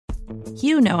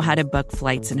You know how to book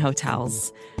flights and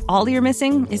hotels. All you're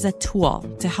missing is a tool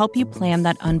to help you plan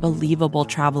that unbelievable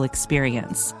travel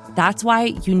experience. That's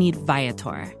why you need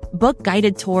Viator. Book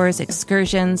guided tours,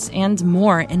 excursions, and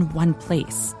more in one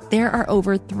place. There are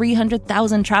over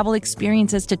 300,000 travel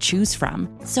experiences to choose from,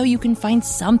 so you can find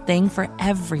something for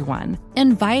everyone.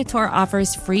 And Viator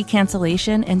offers free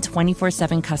cancellation and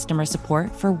 24/7 customer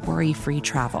support for worry-free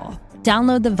travel.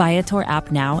 Download the Viator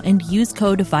app now and use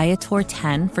code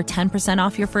Viator10 for 10%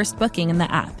 off your first booking in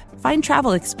the app. Find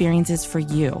travel experiences for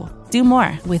you. Do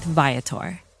more with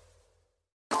Viator.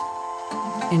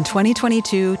 In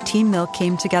 2022, Team Milk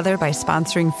came together by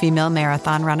sponsoring female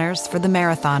marathon runners for the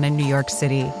marathon in New York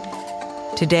City.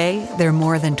 Today, they're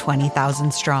more than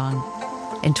 20,000 strong.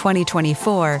 In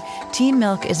 2024, Team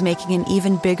Milk is making an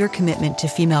even bigger commitment to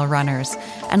female runners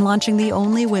and launching the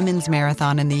only women's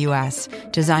marathon in the U.S.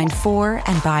 designed for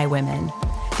and by women.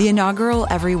 The inaugural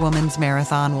Every Woman's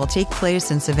Marathon will take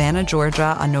place in Savannah,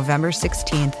 Georgia on November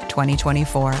 16th,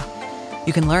 2024.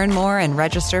 You can learn more and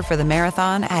register for the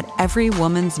marathon at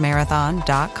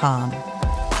everywomansmarathon.com.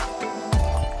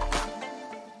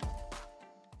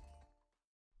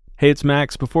 Hey, it's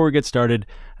Max. Before we get started,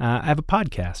 I have a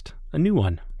podcast, a new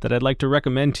one that I'd like to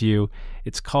recommend to you.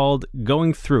 It's called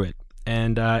Going Through It,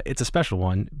 and it's a special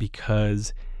one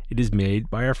because it is made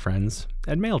by our friends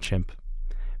at MailChimp.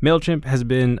 MailChimp has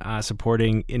been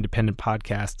supporting independent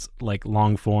podcasts like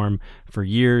Longform for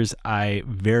years. I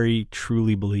very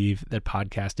truly believe that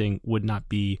podcasting would not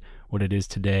be what it is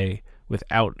today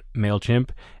without MailChimp,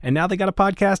 and now they got a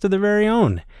podcast of their very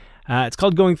own. It's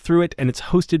called Going Through It, and it's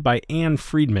hosted by Ann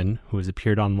Friedman, who has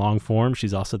appeared on Longform.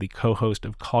 She's also the co-host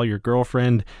of Call Your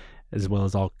Girlfriend, as well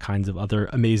as all kinds of other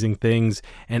amazing things.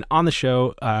 And on the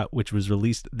show, which was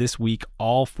released this week,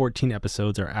 all 14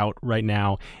 episodes are out right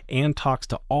now. Ann talks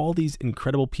to all these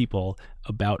incredible people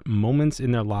about moments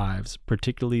in their lives,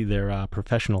 particularly their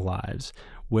professional lives,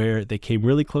 where they came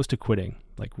really close to quitting,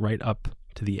 like right up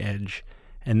to the edge,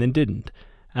 and then didn't.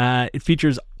 It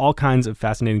features all kinds of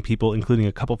fascinating people, including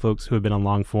a couple folks who have been on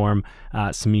Longform,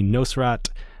 Samin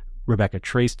Nosrat, Rebecca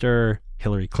Traister,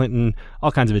 Hillary Clinton,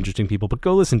 all kinds of interesting people, but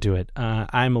go listen to it.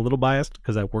 I'm a little biased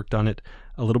because I worked on it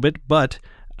a little bit, but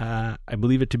I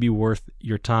believe it to be worth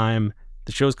your time.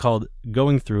 The show's called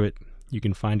Going Through It. You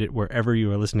can find it wherever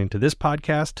you are listening to this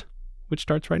podcast, which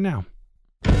starts right now.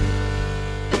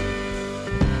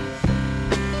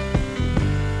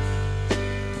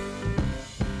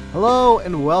 Hello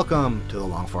and welcome to the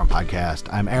Longform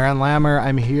Podcast. I'm Aaron Lammer.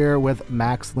 I'm here with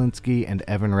Max Linsky and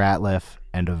Evan Ratliff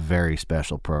and a very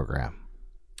special program.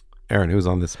 Aaron, who's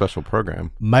on this special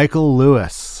program? Michael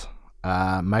Lewis.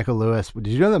 Michael Lewis. Did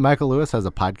you know that Michael Lewis has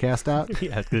a podcast out?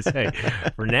 Yeah, I was going to say,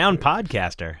 renowned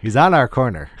podcaster. He's on our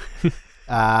corner.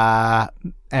 So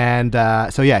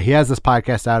yeah, he has this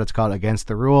podcast out. It's called Against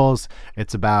the Rules.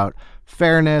 It's about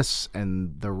fairness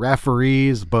and the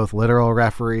referees, both literal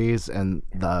referees and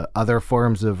the other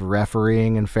forms of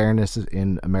refereeing and fairness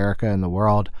in America and the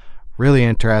world. Really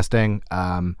interesting.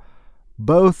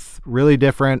 Both really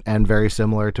different and very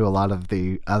similar to a lot of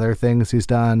the other things he's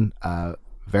done.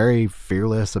 Very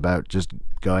fearless about just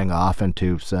going off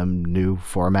into some new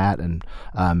format and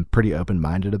pretty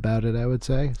open-minded about it, I would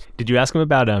say. Did you ask him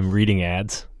about reading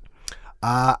ads?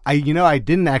 I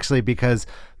didn't actually, because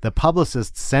the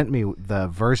publicist sent me the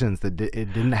versions that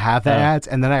it didn't have the ads,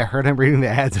 and then I heard him reading the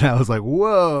ads, and I was like,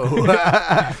 "Whoa!"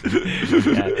 Yeah,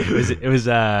 it was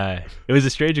a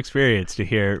strange experience to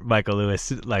hear Michael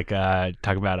Lewis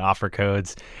talk about offer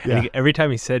codes. Yeah. And every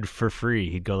time he said "for free,"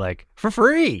 he'd go like "for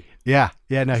free." Yeah.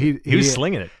 No, he was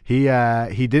slinging it. He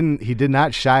did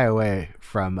not shy away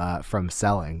from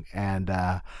selling, and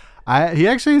he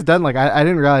actually has done I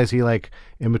didn't realize he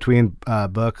in between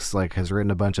books has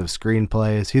written a bunch of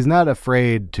screenplays. He's not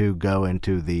afraid to go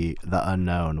into the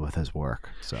unknown with his work.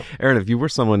 So Aaron, if you were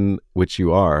someone, which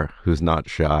you are, who's not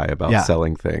shy about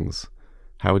selling things,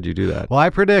 how would you do that? Well, I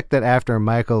predict that after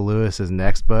Michael Lewis's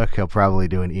next book, he'll probably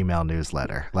do an email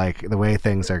newsletter, like the way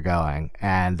things are going,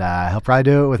 and he'll probably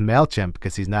do it with MailChimp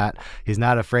because he's not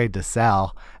afraid to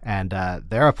sell. And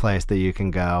they're a place that you can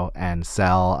go and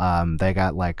sell. They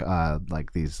got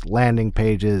these landing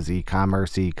pages,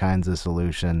 e-commerce-y kinds of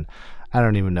solution. I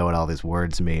don't even know what all these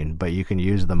words mean, but you can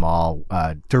use them all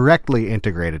directly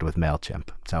integrated with MailChimp.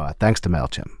 So thanks to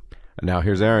MailChimp. And now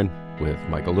here's Aaron with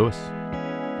Michael Lewis.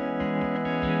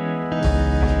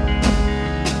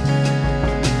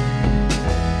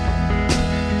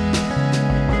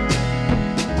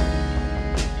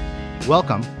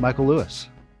 Welcome, Michael Lewis.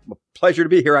 Pleasure to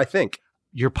be here, I think.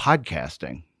 You're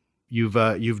podcasting.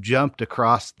 You've jumped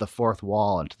across the fourth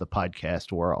wall into the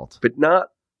podcast world. But not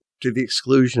to the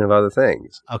exclusion of other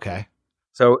things. Okay.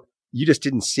 So you just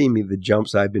didn't see me the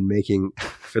jumps I've been making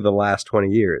for the last 20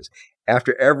 years.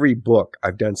 After every book,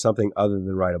 I've done something other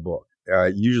than write a book,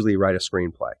 usually write a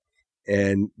screenplay,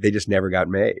 and they just never got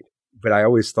made. But I've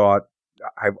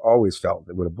always felt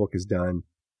that when a book is done,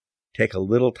 take a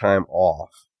little time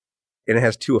off. And it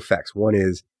has two effects. One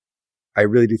is I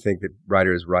really do think that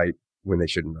writers write when they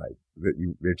shouldn't write. That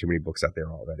there are too many books out there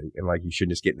already. And like you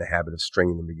shouldn't just get in the habit of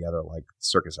stringing them together like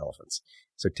circus elephants.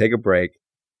 So take a break.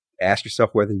 Ask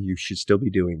yourself whether you should still be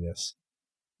doing this.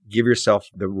 Give yourself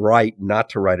the right not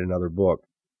to write another book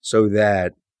so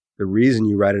that the reason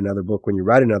you write another book when you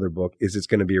write another book is it's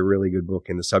going to be a really good book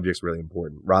and the subject's really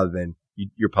important rather than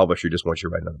your publisher just wants you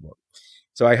to write another book.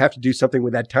 So I have to do something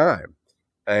with that time.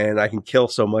 And I can kill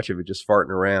so much of it just farting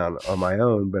around on my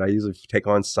own, but I usually take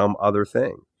on some other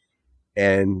thing.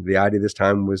 And the idea this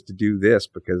time was to do this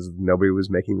because nobody was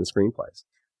making the screenplays.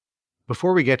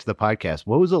 Before we get to the podcast,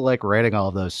 what was it like writing all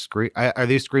of those are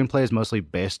these screenplays mostly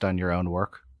based on your own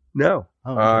work? No.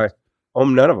 Okay.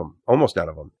 None of them. Almost none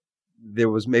of them. There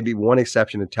was maybe one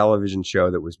exception, a television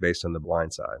show that was based on The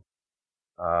Blind Side.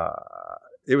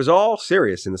 It was all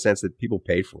serious in the sense that people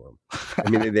paid for them. I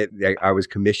mean, I was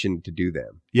commissioned to do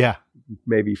them. Yeah.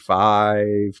 Maybe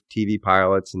 5 TV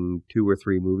pilots and 2 or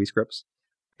 3 movie scripts.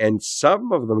 And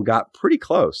some of them got pretty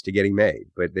close to getting made,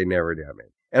 but they never got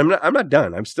made. And I'm not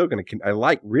done. I'm still going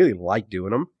to, really like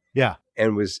doing them. Yeah.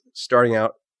 And was starting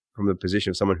out from the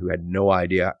position of someone who had no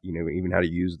idea, even how to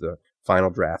use the Final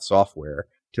Draft software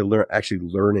to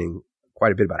learning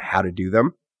quite a bit about how to do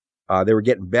them. They were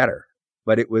getting better,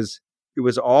 but it was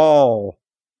all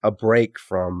a break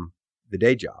from the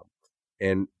day job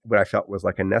and what I felt was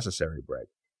like a necessary break,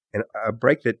 and a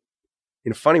break that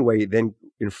in a funny way then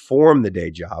informed the day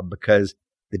job because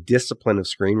the discipline of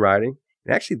screenwriting,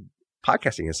 and actually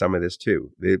podcasting has some of this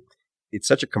too. It's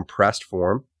such a compressed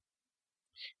form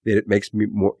that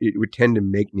it would tend to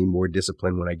make me more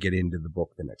disciplined when I get into the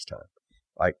book the next time,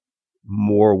 like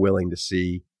more willing to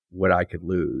see what I could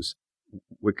lose,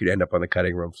 what could end up on the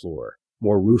cutting room floor,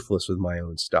 more ruthless with my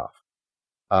own stuff.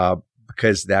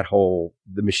 Because the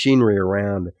machinery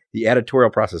around the editorial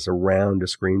process around a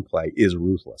screenplay is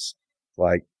ruthless.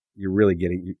 Like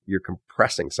you're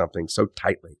compressing something so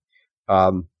tightly.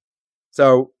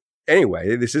 So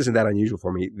anyway, this isn't that unusual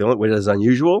for me. What is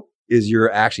unusual is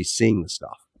you're actually seeing the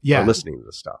stuff. Yeah. Or listening to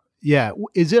the stuff. Yeah.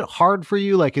 Is it hard for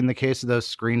you, like in the case of those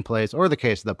screenplays or the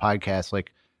case of the podcast,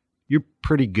 like you're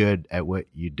pretty good at what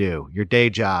you do, your day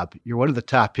job, you're one of the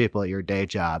top people at your day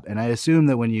job. And I assume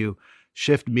that when you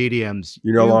shift mediums,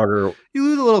 you lose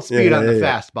a little speed on the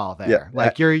fastball there. Yeah.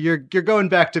 Like you're going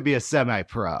back to be a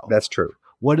semi-pro. That's true.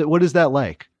 What is that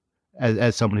like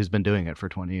as someone who's been doing it for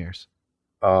 20 years?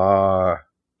 A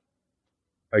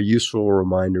useful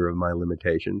reminder of my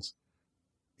limitations.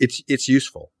 It's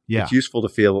useful. Yeah. It's useful to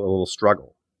feel a little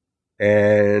struggle,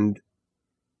 and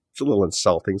it's a little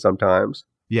insulting sometimes.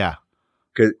 Yeah.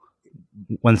 Because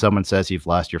when someone says you've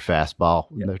lost your fastball,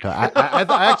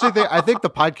 I think the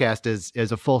podcast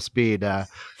is a full speed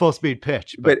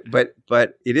pitch. But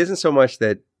it isn't so much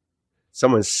that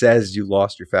someone says you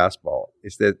lost your fastball.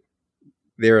 It's that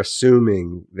they're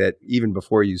assuming that even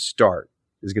before you start,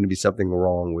 there's going to be something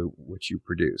wrong with what you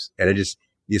produce. And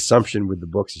the assumption with the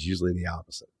books is usually the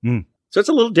opposite. Mm. So it's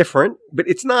a little different, but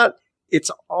it's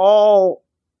all,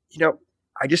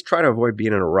 I just try to avoid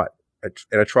being in a rut.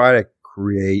 And I try to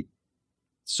create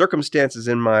circumstances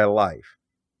in my life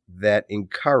that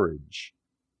encourage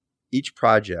each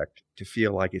project to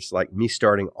feel like it's like me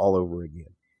starting all over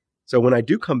again. So when I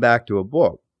do come back to a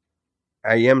book,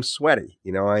 I am sweaty,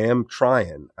 I am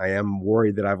trying. I am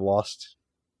worried that I've lost,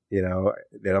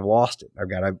 that I've lost it. I've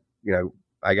got to,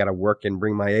 I got to work and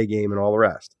bring my A game and all the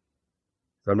rest.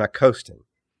 So I'm not coasting.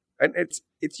 And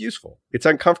it's useful. It's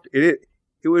uncomfortable.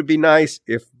 It would be nice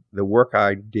if the work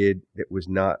I did that was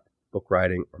not book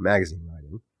writing or magazine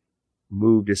writing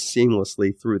moved as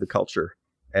seamlessly through the culture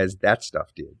as that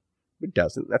stuff did. It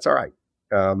doesn't. That's all right.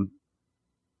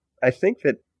 I think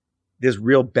that there's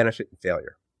real benefit in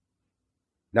failure.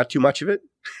 Not too much of it.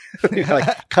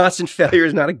 Like constant failure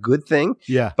is not a good thing.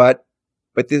 Yeah. But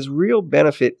there's real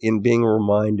benefit in being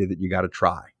reminded that you got to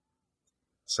try.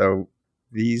 So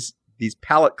these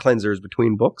palate cleansers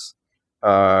between books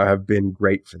have been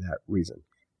great for that reason.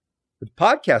 But the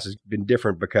podcast has been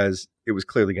different because it was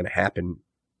clearly going to happen,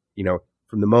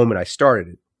 from the moment I started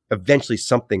it. Eventually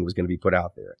something was going to be put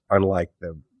out there, unlike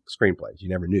the screenplays. You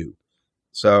never knew.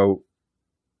 So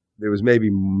there was maybe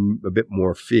a bit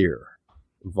more fear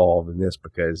involved in this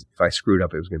because if I screwed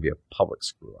up, it was going to be a public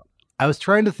screw up. I was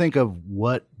trying to think of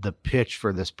what the pitch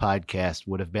for this podcast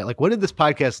would have been. Like, what did this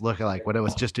podcast look like when it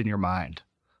was just in your mind?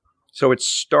 So it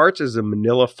starts as a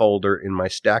manila folder in my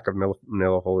stack of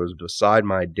manila folders beside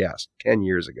my desk 10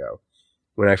 years ago,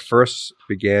 when I first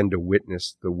began to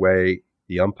witness the way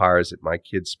the umpires at my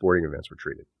kids' sporting events were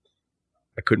treated.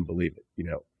 I couldn't believe it, you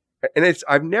know. And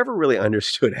I've never really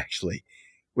understood, actually,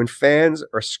 when fans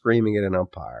are screaming at an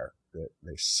umpire that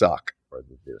they suck, or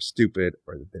that they're stupid,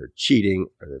 or that they're cheating,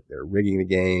 or that they're rigging the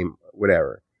game,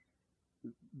 whatever.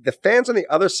 The fans on the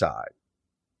other side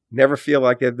never feel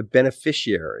like they're the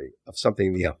beneficiary of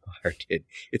something the umpire did.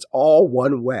 It's all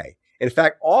one way. In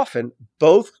fact, often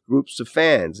both groups of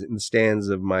fans in the stands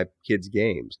of my kids'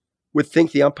 games would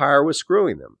think the umpire was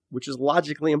screwing them, which is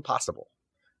logically impossible.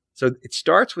 So it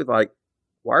starts with like,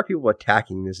 why are people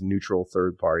attacking this neutral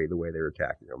third party the way they're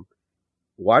attacking them?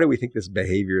 Why do we think this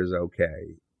behavior is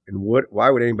okay? And why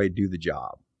would anybody do the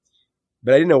job?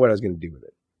 But I didn't know what I was going to do with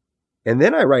it. And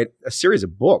then I write a series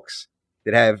of books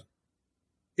that have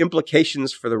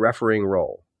implications for the refereeing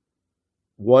role.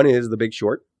 One is The Big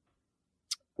Short,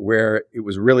 where it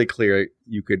was really clear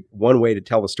one way to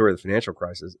tell the story of the financial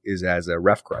crisis is as a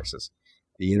ref crisis.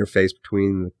 The interface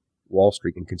between Wall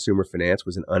Street and consumer finance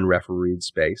was an unrefereed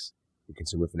space. The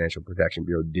Consumer Financial Protection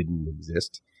Bureau didn't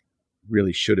exist.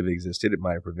 Really should have existed. It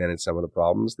might have prevented some of the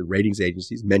problems. The ratings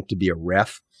agencies, meant to be a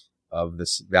ref of the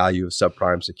value of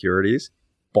subprime securities,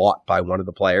 bought by one of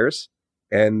the players.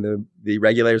 And the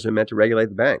regulators were meant to regulate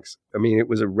the banks. I mean, it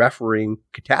was a refereeing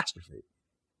catastrophe.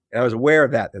 And I was aware of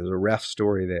that. There was a ref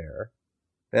story there.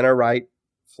 Then I write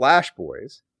Flash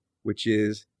Boys, which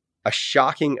is a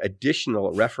shocking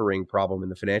additional refereeing problem in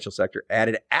the financial sector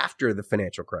added after the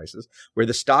financial crisis, where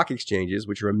the stock exchanges,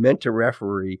 which are meant to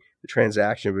referee the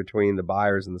transaction between the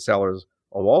buyers and the sellers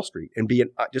on Wall Street and be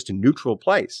just a neutral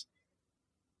place,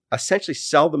 essentially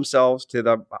sell themselves to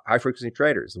the high-frequency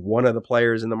traders, one of the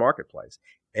players in the marketplace,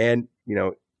 and, you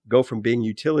know, go from being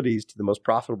utilities to the most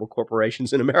profitable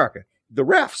corporations in America, the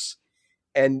refs.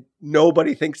 And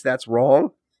nobody thinks that's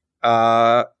wrong.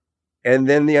 And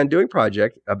then The Undoing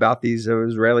Project, about these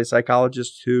Israeli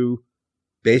psychologists who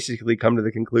basically come to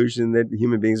the conclusion that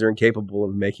human beings are incapable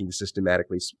of making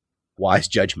systematically wise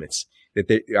judgments,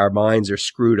 that our minds are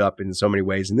screwed up in so many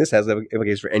ways. And this has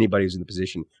implications for anybody who's in the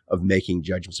position of making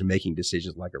judgments or making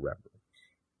decisions like a referee.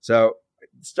 So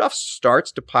stuff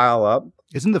starts to pile up.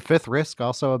 Isn't The Fifth Risk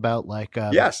also about like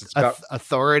yes, it's about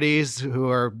authorities who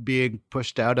are being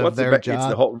pushed out of their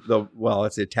job?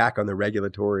 It's the attack on the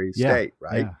regulatory state,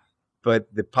 right? Yeah.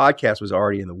 But the podcast was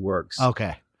already in the works.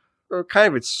 Okay. Or kind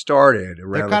of it started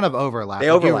around. They're kind of overlapping.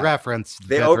 They overlap. You referenced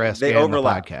The Fifth Risk and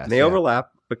overlap. the podcast. They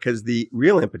overlap because the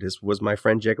real impetus was my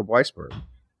friend Jacob Weisberg,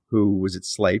 who was at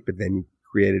Slate, but then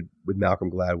created with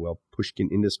Malcolm Gladwell Pushkin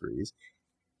Industries.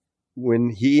 When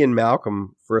he and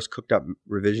Malcolm first cooked up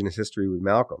revisionist history with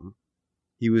Malcolm,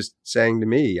 he was saying to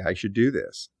me, I should do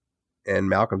this. And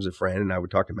Malcolm's a friend, and I would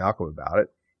talk to Malcolm about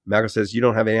it. Malcolm says, you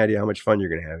don't have any idea how much fun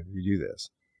you're going to have if you do this.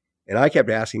 And I kept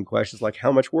asking questions like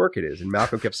how much work it is. And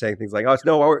Malcolm kept saying things like,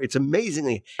 it's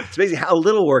amazing how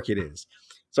little work it is.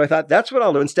 So I thought, that's what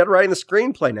I'll do. Instead of writing the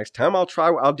screenplay next time,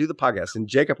 I'll do the podcast. And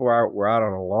Jacob, we're out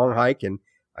on a long hike. And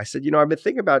I said, I've been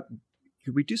thinking about,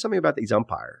 could we do something about these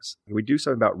umpires? Could we do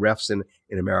something about refs in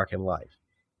American life?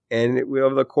 And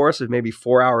over the course of maybe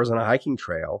 4 hours on a hiking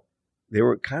trail, they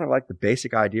were kind of like the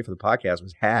basic idea for the podcast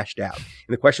was hashed out.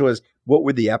 And the question was, what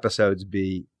would the episodes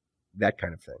be? That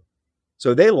kind of thing.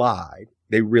 So they lied.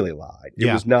 They really lied. It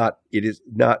is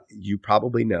not, you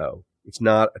probably know, it's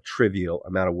not a trivial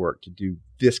amount of work to do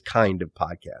this kind of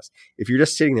podcast. If you're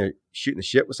just sitting there shooting the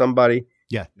shit with somebody,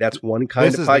 that's one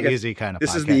kind of podcast. This is the easy kind of podcast.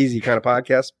 This is the easy kind of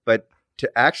podcast. But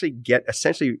to actually get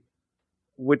essentially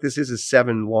what this is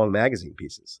 7 long magazine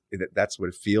pieces. That's what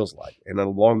it feels like. And a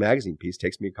long magazine piece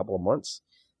takes me a couple of months.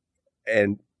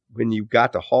 And when you've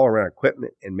got to haul around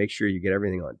equipment and make sure you get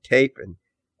everything on tape, and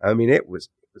I mean, it was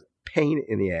pain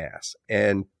in the ass.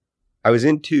 And I was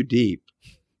in too deep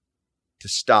to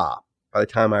stop by the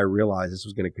time I realized this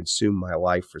was going to consume my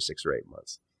life for 6 or 8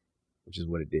 months, which is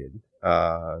what it did.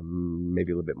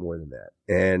 Maybe a little bit more than that.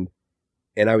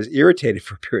 And I was irritated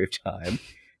for a period of time,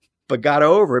 but got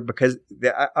over it because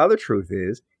the other truth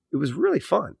is it was really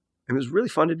fun. It was really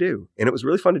fun to do. And it was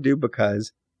really fun to do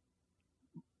because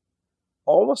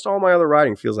almost all my other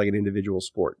writing feels like an individual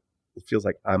sport. It feels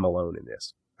like I'm alone in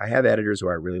this. I have editors who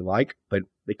I really like, but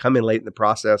they come in late in the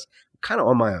process, kind of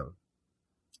on my own.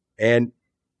 And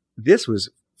this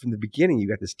was, from the beginning, you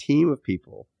got this team of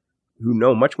people who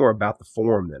know much more about the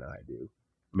form than I do.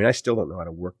 I mean, I still don't know how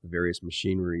to work the various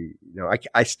machinery.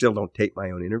 I still don't tape my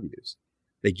own interviews.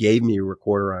 They gave me a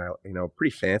recorder,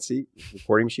 pretty fancy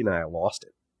recording machine, and I lost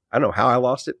it. I don't know how I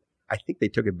lost it. I think they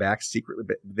took it back secretly,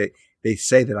 but they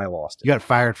say that I lost it. You got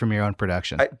fired from your own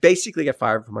production. I basically got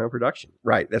fired from my own production.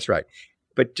 Right, that's right.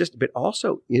 But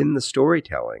also in the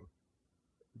storytelling,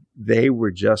 they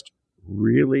were just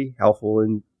really helpful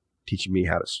in teaching me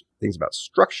things about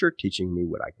structure, teaching me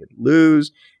what I could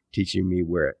lose, teaching me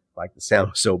where like the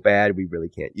sound was so bad we really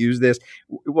can't use this.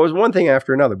 It was one thing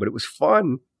after another, but it was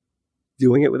fun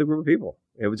doing it with a group of people.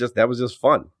 That was just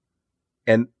fun.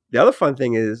 And the other fun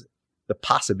thing is the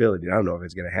possibility, I don't know if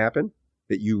it's going to happen,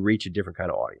 that you reach a different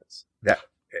kind of audience.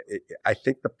 I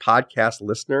think the podcast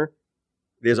listener,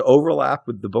 there's overlap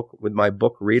with my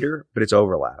book reader, but it's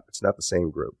overlap. It's not the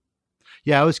same group.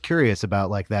 Yeah, I was curious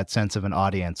about like that sense of an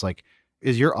audience. Like,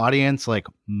 is your audience like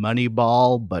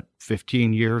Moneyball, but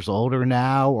 15 years older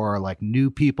now, or like new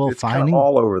people it's finding? Kind of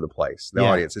all over the place. The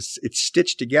audience, it's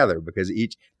stitched together because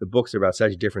the books are about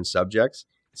such different subjects.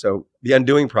 So the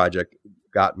Undoing Project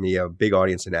got me a big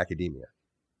audience in academia.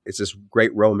 It's this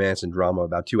great romance and drama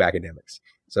about two academics.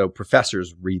 So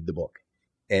professors read the book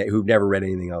and who've never read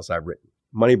anything else I've written.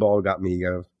 Moneyball got me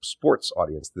a sports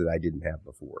audience that I didn't have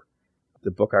before.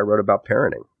 The book I wrote about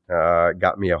parenting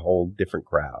got me a whole different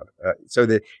crowd.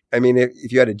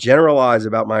 If you had to generalize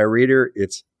about my reader,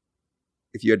 if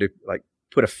you had to like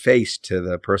put a face to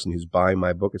the person who's buying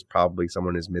my book, it's probably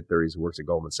someone in his mid-30s who works at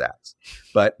Goldman Sachs.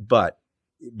 But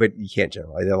you can't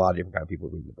generalize. There are a lot of different kind of people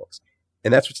reading the books.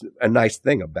 And that's what's a nice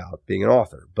thing about being an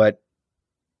author. But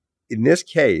in this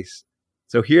case,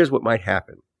 so here's what might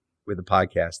happen with the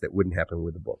podcast that wouldn't happen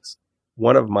with the books.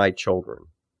 One of my children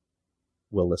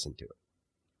will listen to it.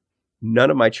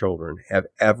 None of my children have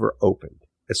ever opened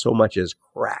so much as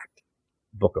cracked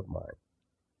a book of mine.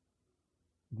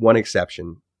 One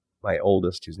exception, my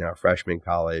oldest, who's now a freshman in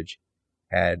college,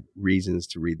 had reasons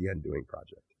to read The Undoing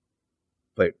Project.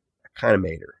 But I kind of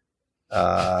made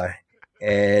her.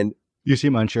 And you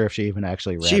seem unsure if she even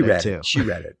actually read it too.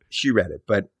 She read it.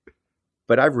 But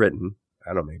I've written, I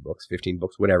don't know how many books, 15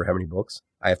 books, whatever, how many books.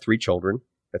 I have 3 children.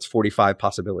 That's 45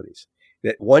 possibilities.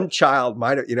 That one child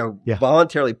might have,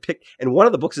 voluntarily picked, and one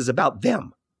of the books is about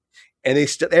them. And they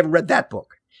haven't read that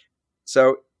book.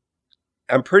 So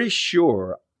I'm pretty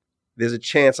sure there's a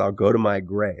chance I'll go to my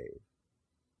grave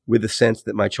with the sense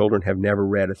that my children have never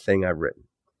read a thing I've written.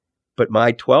 But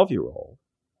my 12-year-old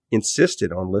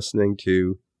insisted on listening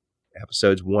to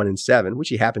episodes 1 and 7, which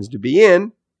he happens to be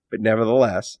in, but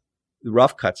nevertheless, the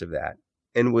rough cuts of that,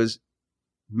 and was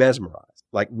mesmerized,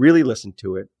 like really listened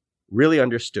to it, really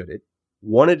understood it,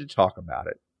 wanted to talk about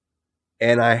it.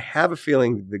 And I have a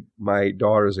feeling that my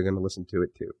daughters are going to listen to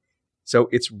it too. So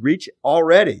it's reached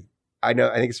already. I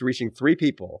think it's reaching 3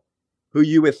 people who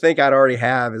you would think I'd already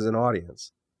have as an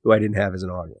audience, who I didn't have as an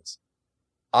audience.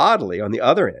 Oddly, on the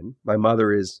other end, my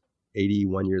mother is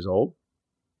 81 years old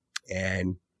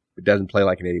and it doesn't play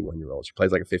like an 81-year-old. She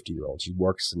plays like a 50-year-old. She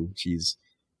works and she's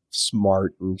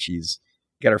smart and she's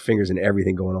got her fingers in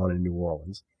everything going on in New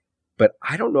Orleans. But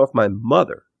I don't know if my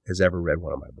mother has ever read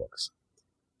one of my books.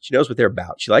 She knows what they're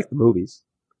about. She likes the movies,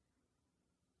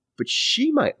 but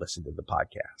she might listen to the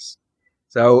podcast.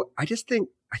 So I think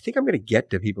I'm going to get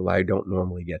to people I don't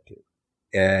normally get to.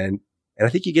 And I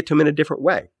think you get to them in a different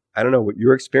way. I don't know what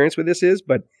your experience with this is,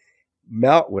 but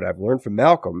what I've learned from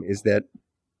Malcolm is that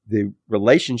the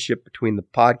relationship between the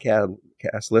podcast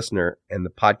listener and the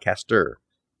podcaster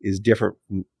is different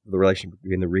from the relationship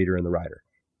between the reader and the writer.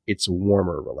 It's a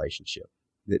warmer relationship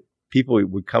that people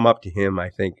would come up to him, I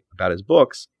think, about his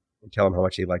books and tell him how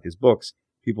much they liked his books.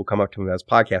 People come up to him about his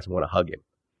podcast and want to hug him.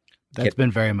 That's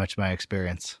been very much my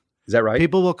experience. Is that right?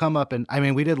 People will come up and,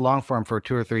 we did long form for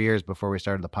 2 or 3 years before we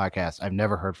started the podcast. I've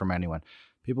never heard from anyone.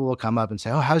 People will come up and say,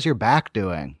 "Oh, how's your back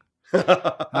doing?"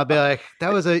 I'll be like,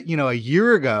 that was a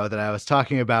year ago that I was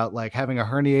talking about like having a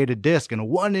herniated disc and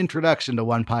one introduction to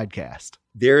one podcast.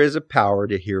 There is a power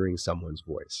to hearing someone's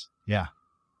voice. Yeah.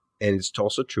 And it's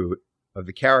also true of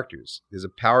the characters. There's a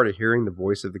power to hearing the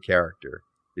voice of the character.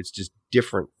 It's just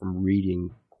different from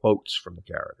reading quotes from the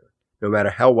character, no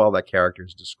matter how well that character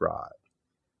is described.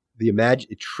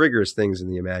 It triggers things in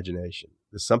the imagination.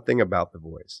 There's something about the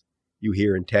voice. You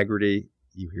hear integrity,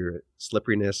 you hear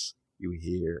slipperiness, you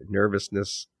hear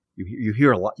nervousness, you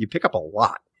hear a lot, you pick up a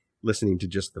lot listening to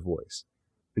just the voice.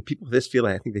 And people have this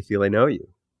feeling, I think they feel they know you.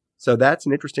 So that's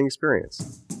an interesting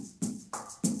experience.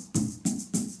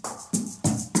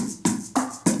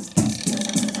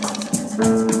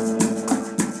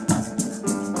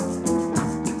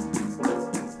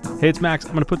 Hey, it's Max.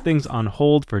 I'm going to put things on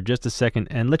hold for just a second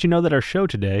and let you know that our show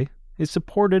today is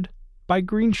supported by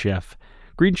Green Chef.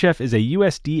 Green Chef is a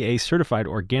USDA certified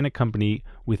organic company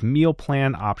with meal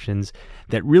plan options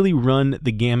that really run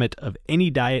the gamut of any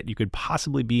diet you could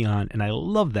possibly be on. And I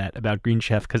love that about Green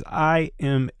Chef because I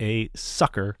am a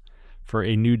sucker for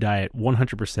a new diet,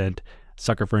 100%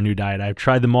 sucker for a new diet. I've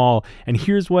tried them all. And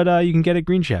here's what you can get at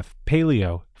Green Chef: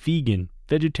 paleo, vegan,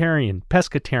 vegetarian,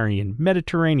 pescatarian,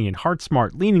 Mediterranean, heart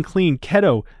smart, lean and clean,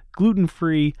 keto,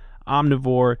 gluten-free,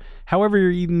 omnivore. However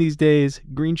you're eating these days,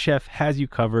 Green Chef has you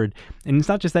covered. And it's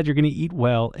not just that you're going to eat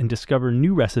well and discover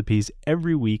new recipes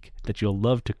every week that you'll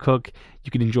love to cook.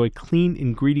 You can enjoy clean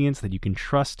ingredients that you can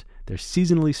trust. They're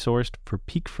seasonally sourced for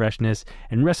peak freshness,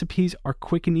 and recipes are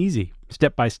quick and easy.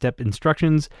 Step-by-step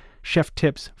instructions, chef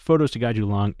tips, photos to guide you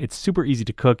along. It's super easy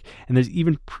to cook, and there's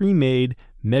even pre-made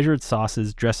measured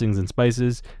sauces, dressings, and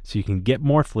spices, so you can get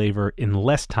more flavor in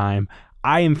less time.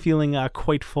 I am feeling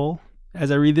quite full as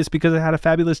I read this because I had a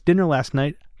fabulous dinner last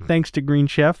night, thanks to Green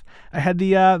Chef. I had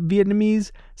the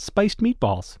Vietnamese spiced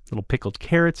meatballs, little pickled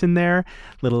carrots in there,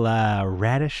 little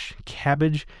radish,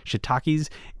 cabbage, shiitakes.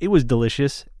 It was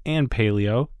delicious, and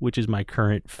paleo, which is my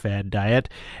current fad diet.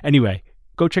 Anyway,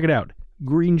 go check it out.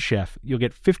 Green Chef. You'll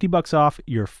get $50 off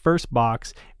your first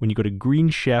box when you go to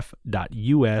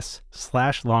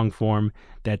greenchef.us/longform.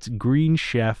 That's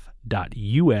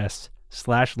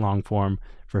greenchef.us/longform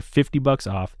for $50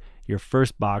 off your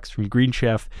first box from Green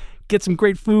Chef. Get some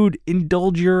great food.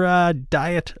 Indulge your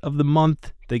diet of the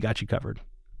month. They got you covered.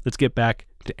 Let's get back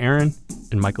to Aaron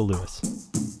and Michael Lewis.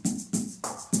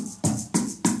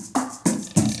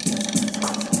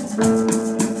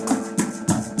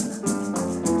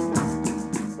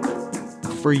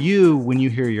 For you, when you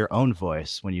hear your own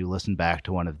voice, when you listen back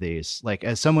to one of these, like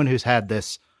as someone who's had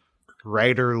this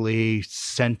writerly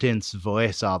sentence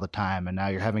voice all the time, and now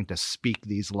you're having to speak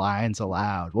these lines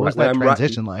aloud, what was that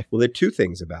transition like? Well, there are two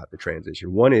things about the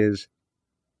transition. One is,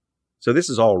 so this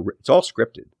is it's all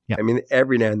scripted. Yeah. I mean,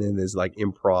 every now and then there's like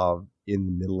improv in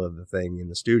the middle of the thing in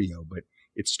the studio, but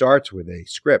it starts with a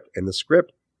script. And the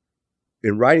script,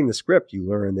 in writing the script, you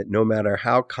learn that no matter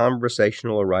how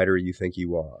conversational a writer you think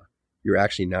you are, you're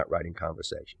actually not writing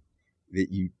conversation.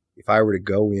 If I were to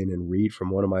go in and read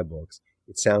from one of my books,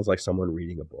 it sounds like someone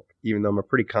reading a book, even though I'm a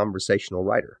pretty conversational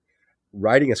writer.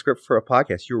 Writing a script for a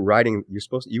podcast, you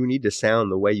need to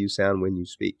sound the way you sound when you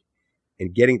speak.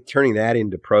 And turning that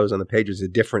into prose on the page is a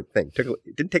different thing.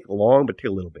 It didn't take long, but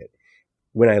took a little bit.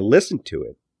 When I listened to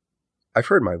it, I've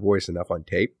heard my voice enough on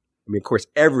tape. I mean, of course,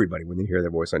 everybody, when they hear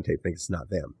their voice on tape, thinks it's not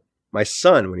them. My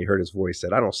son, when he heard his voice,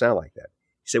 said, "I don't sound like that."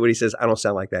 He said, "What he says, I don't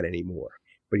sound like that anymore."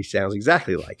 But he sounds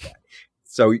exactly like that.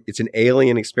 So it's an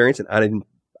alien experience, and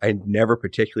I never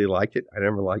particularly liked it. I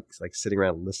never liked like sitting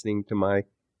around listening to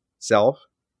myself.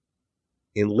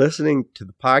 In listening to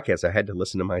the podcast, I had to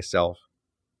listen to myself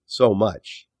so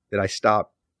much that I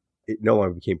stopped. It no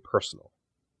longer became personal.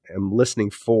 I'm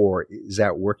listening for, is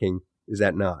that working? Is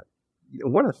that not?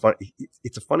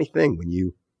 It's a funny thing when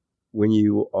you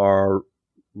are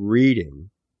reading,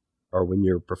 or when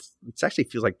it actually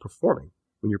feels like performing.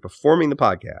 When you're performing the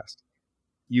podcast,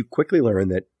 you quickly learn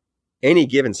that any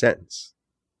given sentence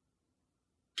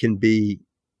can be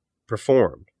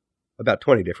performed about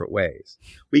 20 different ways.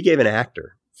 We gave an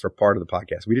actor for part of the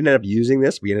podcast. We didn't end up using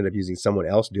this. We ended up using someone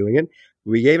else doing it.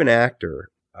 We gave an actor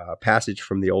a passage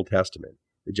from the Old Testament,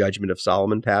 the Judgment of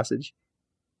Solomon passage,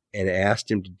 and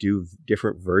asked him to do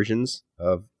different versions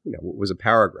of, what was a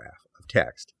paragraph of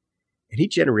text. And he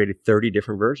generated 30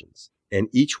 different versions. And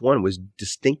each one was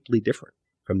distinctly different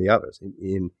from the others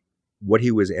in what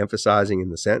he was emphasizing in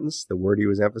the sentence, the word he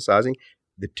was emphasizing,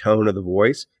 the tone of the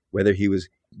voice, whether he was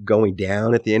going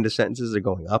down at the end of sentences or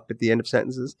going up at the end of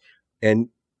sentences. And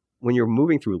when you're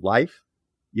moving through life,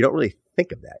 you don't really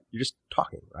think of that. You're just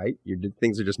talking, right?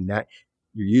 Things are just not,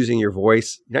 you're using your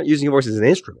voice, you're not using your voice as an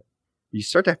instrument. You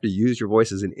start to have to use your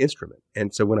voice as an instrument.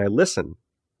 And so when I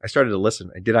started to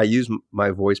listen. Did I use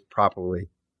my voice properly?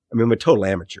 I mean, I'm a total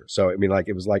amateur. So, I mean,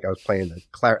 it was like I was playing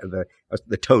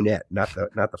the tonette,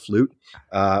 not the flute.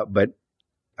 But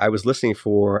I was listening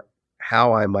for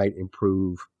how I might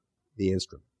improve the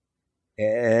instrument.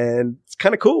 And it's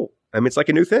kind of cool. I mean, it's like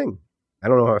a new thing. I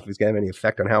don't know if it's going to have any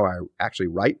effect on how I actually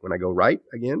write when I go write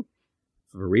again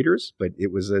for readers, but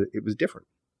it was different.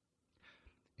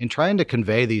 In trying to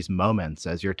convey these moments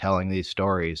as you're telling these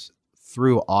stories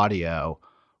through audio,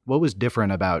 what was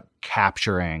different about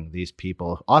capturing these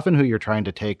people, often who you're trying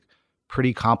to take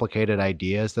pretty complicated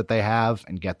ideas that they have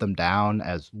and get them down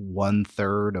as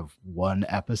 1/3 of one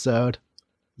episode?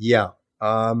 Yeah.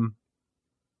 One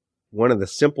of the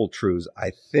simple truths,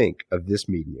 I think, of this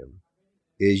medium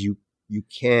is you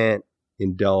can't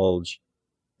indulge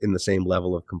in the same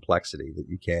level of complexity that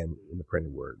you can in the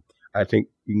printed word. I think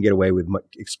you can get away with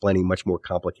explaining much more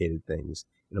complicated things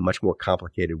in a much more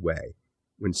complicated way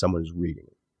when someone's reading.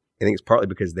 I think it's partly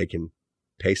because they can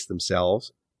pace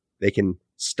themselves. They can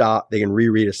stop. They can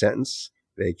reread a sentence.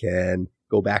 They can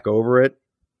go back over it,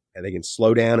 and they can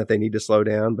slow down if they need to slow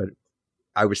down. But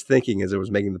I was thinking as I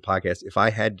was making the podcast, if I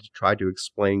had to try to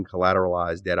explain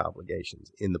collateralized debt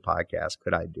obligations in the podcast,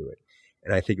 could I do it?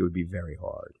 And I think it would be very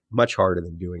hard, much harder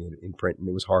than doing it in print. And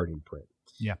it was hard in print.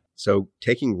 Yeah. So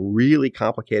taking really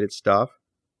complicated stuff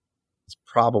is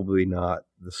probably not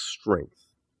the strength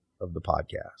of the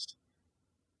podcast.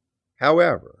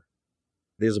 However,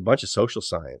 there's a bunch of social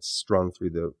science strung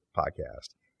through the podcast.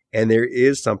 And there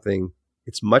is something,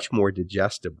 it's much more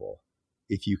digestible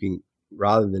if you can,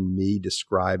 rather than me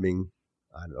describing,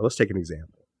 I don't know, let's take an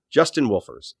example. Justin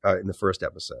Wolfers in the first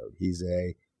episode. He's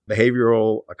a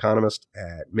behavioral economist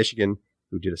at Michigan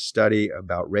who did a study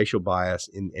about racial bias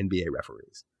in NBA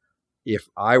referees. If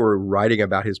I were writing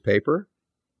about his paper,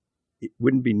 it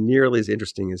wouldn't be nearly as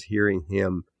interesting as hearing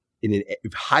him in a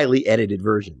highly edited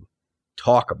version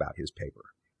talk about his paper.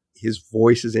 His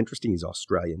voice is interesting. He's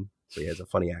Australian, so he has a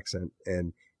funny accent.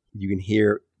 And you can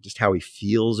hear just how he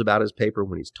feels about his paper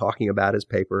when he's talking about his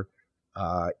paper,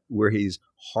 where he's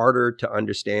harder to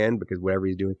understand because whatever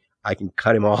he's doing, I can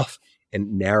cut him off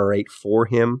and narrate for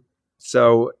him.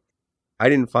 So I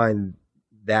didn't find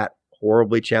that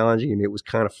horribly challenging, and it was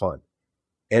kind of fun.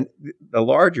 And the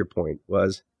larger point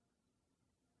was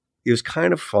it was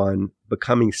kind of fun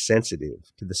becoming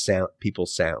sensitive to the sound,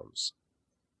 people's sounds.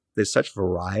 There's such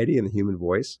variety in the human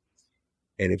voice.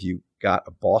 And if you got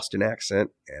a Boston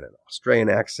accent and an Australian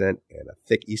accent and a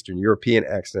thick Eastern European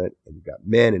accent, and you've got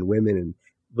men and women and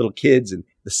little kids, and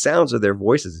the sounds of their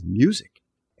voices is music.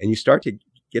 And you start to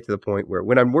get to the point where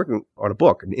when I'm working on a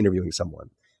book and interviewing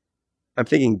someone, I'm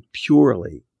thinking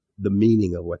purely the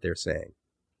meaning of what they're saying,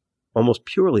 almost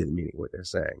purely the meaning of what they're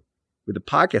saying. With the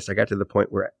podcast, I got to the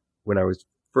point where when I was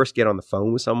first get on the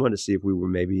phone with someone to see if we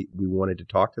wanted to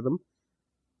talk to them,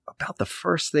 about the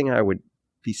first thing I would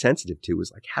be sensitive to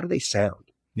was like, how do they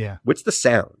sound? Yeah. What's the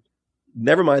sound?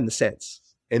 Never mind the sense.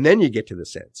 And then you get to the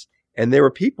sense. And there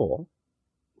were people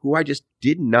who I just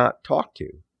did not talk to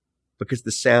because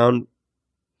the sound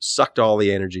sucked all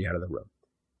the energy out of the room,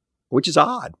 which is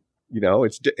odd. You know,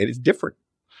 it's different.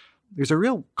 There's a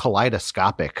real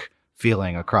kaleidoscopic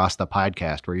feeling across the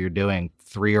podcast where you're doing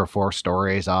 3 or 4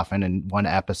 stories often in one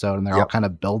episode, and they're all kind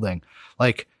of building.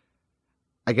 Like,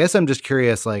 I guess I'm just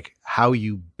curious, like, how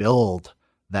you build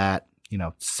that,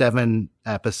 7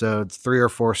 episodes, 3 or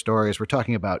 4 stories. We're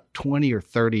talking about 20 or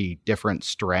 30 different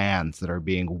strands that are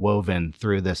being woven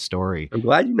through this story. I'm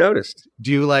glad you noticed.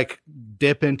 Do you like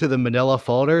dip into the manila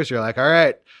folders? You're like, all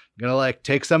right, I'm going to like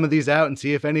take some of these out and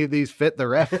see if any of these fit the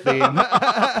ref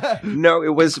theme. No, it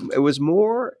was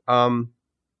more, I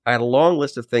had a long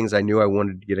list of things I knew I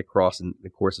wanted to get across in the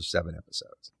course of 7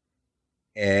 episodes.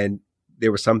 And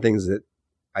there were some things that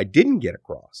I didn't get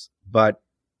across, but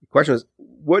the question was,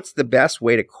 what's the best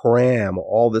way to cram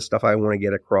all this stuff I want to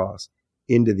get across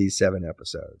into these 7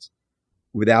 episodes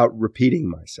without repeating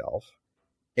myself?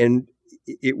 And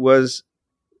it was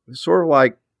sort of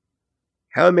like,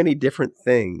 how many different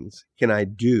things can I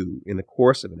do in the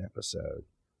course of an episode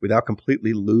without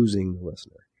completely losing the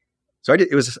listener? So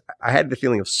I had the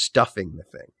feeling of stuffing the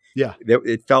thing. Yeah.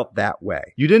 It felt that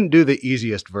way. You didn't do the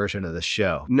easiest version of the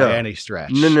show by any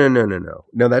stretch. No.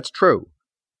 No, that's true.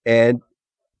 And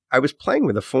I was playing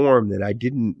with a form that I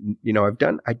didn't,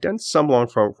 I've done some long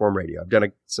form radio. I've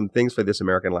done some things for This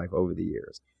American Life over the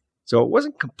years. So it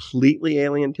wasn't completely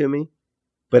alien to me,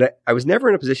 but I was never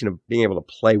in a position of being able to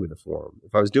play with the form.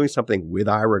 If I was doing something with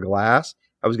Ira Glass,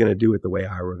 I was going to do it the way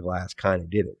Ira Glass kind of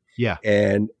did it. Yeah.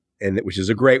 And which is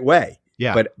a great way.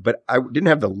 Yeah. But I didn't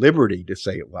have the liberty to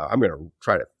say, well, I'm going to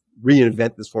try to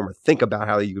reinvent this form or think about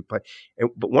how you could play.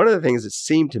 But one of the things that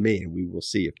seemed to me, and we will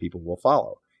see if people will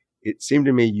follow, it seemed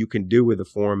to me you can do with the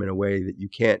form in a way that you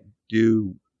can't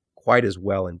do quite as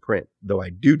well in print, though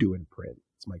I do in print.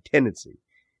 It's my tendency,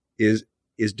 is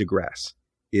digress,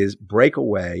 is break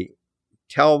away,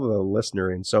 tell the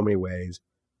listener in so many ways,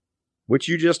 what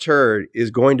you just heard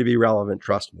is going to be relevant,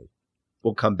 trust me.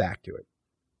 We'll come back to it.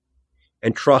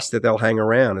 And trust that they'll hang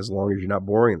around as long as you're not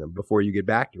boring them before you get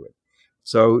back to it.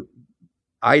 So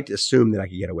I assumed that I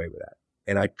could get away with that.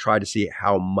 And I tried to see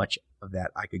how much of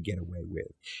that I could get away with.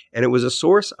 And it was a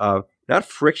source of not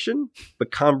friction,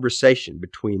 but conversation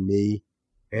between me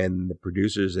and the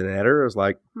producers and editor. It was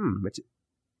like,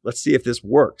 let's see if this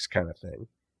works kind of thing.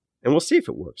 And we'll see if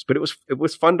it works. But it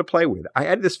was fun to play with. I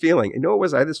had this feeling,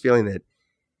 I had this feeling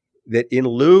that in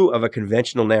lieu of a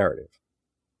conventional narrative,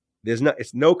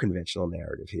 it's no conventional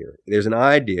narrative here. There's an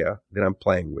idea that I'm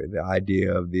playing with, the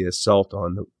idea of the assault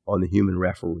on the human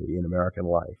referee in American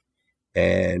life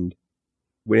and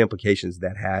what implications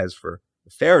that has for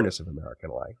the fairness of American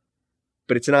life.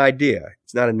 But it's an idea.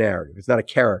 It's not a narrative. It's not a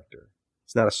character.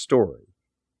 It's not a story.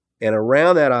 And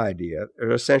around that idea, there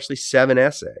are essentially 7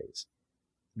 essays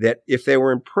that, if they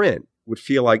were in print, would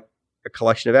feel like a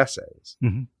collection of essays.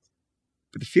 Mm-hmm.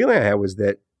 But the feeling I had was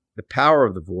that the power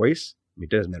of the voice, I mean,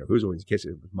 it doesn't matter whose voice, in case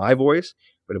it was my voice,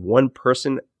 but if one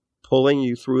person pulling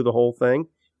you through the whole thing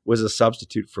was a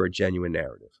substitute for a genuine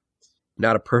narrative.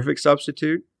 Not a perfect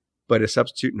substitute, but a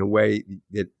substitute in a way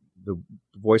that the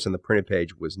voice on the printed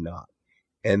page was not.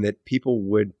 And that people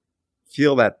would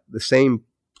feel that the same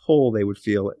pull they would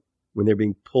feel when they're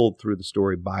being pulled through the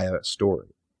story by a story.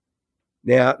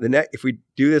 Now, if we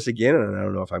do this again, and I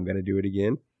don't know if I'm going to do it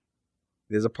again,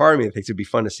 there's a part of me that thinks it'd be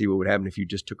fun to see what would happen if you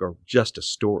just took just a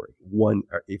story,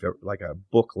 like a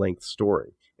book-length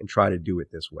story, and try to do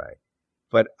it this way.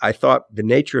 But I thought the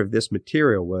nature of this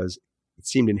material was it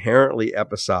seemed inherently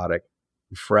episodic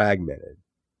and fragmented.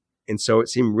 And so it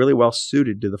seemed really well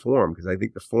suited to the form, because I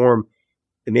think the form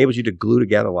enables you to glue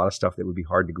together a lot of stuff that would be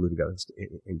hard to glue together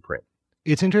in print.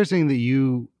 It's interesting that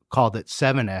you called it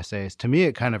 7 essays. To me,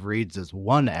 it kind of reads as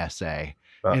 1 essay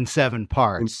in 7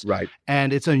 parts. Right.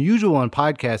 And it's unusual on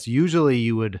podcasts. Usually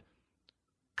you would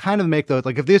kind of make those,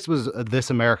 like if this was This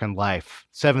American Life,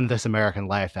 7 This American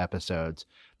Life episodes,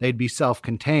 they'd be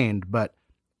self-contained. But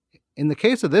in the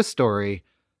case of this story,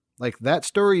 like that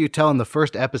story you tell in the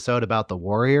first episode about the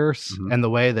Warriors and the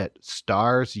way that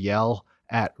stars yell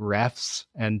at refs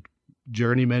and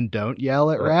journeymen don't yell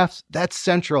at refs, that's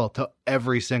central to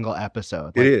every single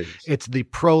episode. It is. It's the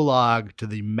prologue to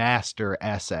the master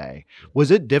essay.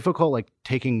 Was it difficult, like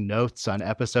taking notes on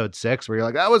episode 6 where you're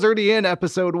like, I was already in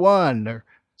episode 1?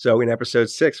 So in episode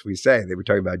 6, we say they were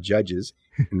talking about judges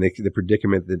and the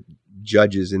predicament that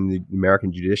judges in the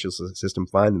American judicial system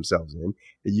find themselves in,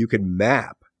 that you could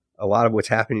map a lot of what's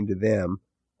happening to them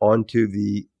onto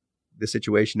the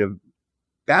situation of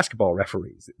basketball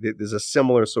referees. There's a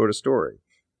similar sort of story.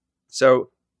 So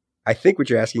I think what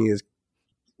you're asking is,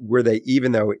 were they,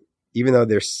 even though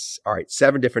there's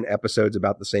 7 different episodes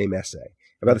about the same essay,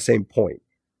 about the same point,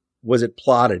 was it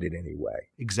plotted in any way?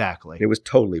 Exactly. It was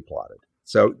totally plotted.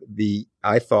 So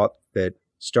I thought that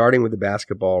starting with the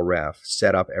basketball ref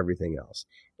set up everything else.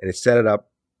 And it set it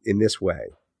up in this way.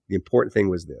 The important thing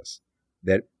was this,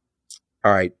 that,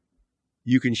 all right,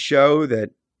 you can show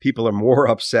that people are more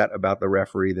upset about the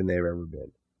referee than they've ever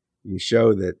been. You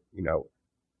show that,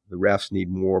 the refs need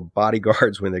more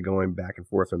bodyguards when they're going back and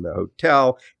forth from the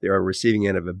hotel. They are receiving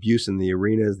end of abuse in the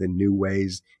arenas, the new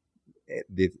ways.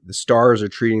 The stars are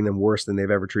treating them worse than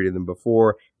they've ever treated them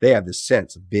before. They have this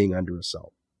sense of being under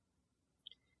assault.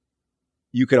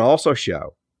 You can also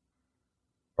show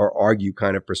or argue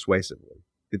kind of persuasively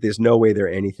that there's no way they're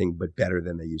anything but better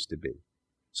than they used to be.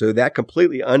 So that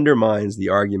completely undermines the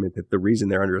argument that the reason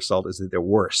they're under assault is that they're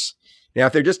worse. Now,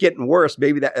 if they're just getting worse,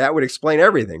 maybe that would explain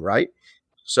everything, right?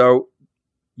 So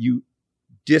you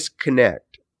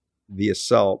disconnect the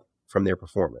assault from their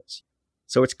performance.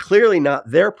 So it's clearly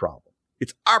not their problem.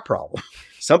 It's our problem.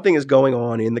 Something is going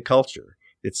on in the culture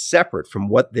that's separate from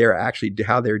what they're actually,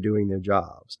 how they're doing their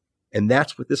jobs. And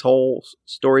that's what this whole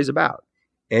story is about.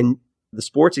 And the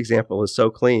sports example is so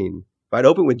clean. If I'd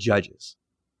open with judges,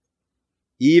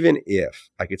 even if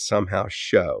I could somehow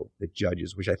show that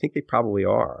judges, which I think they probably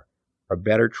are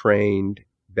better trained,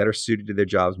 better suited to their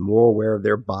jobs, more aware of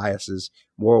their biases,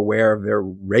 more aware of their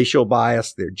racial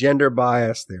bias, their gender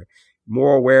bias. They're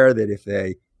more aware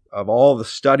that of all the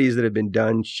studies that have been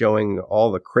done showing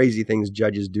all the crazy things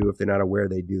judges do, if they're not aware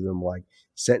they do them, like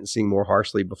sentencing more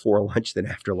harshly before lunch than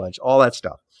after lunch, all that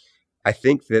stuff. I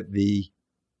think that the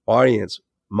audience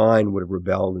mind would have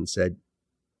rebelled and said,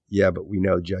 yeah, but we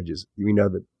know judges, we know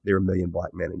that there are 1 million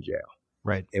black men in jail.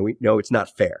 Right. And we know it's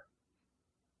not fair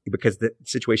because the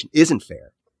situation isn't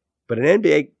fair. But an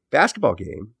NBA basketball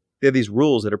game, there are these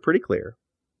rules that are pretty clear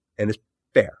and it's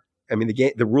fair. I mean,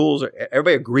 the rules are,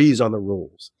 everybody agrees on the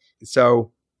rules.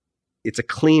 So it's a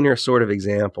cleaner sort of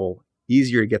example,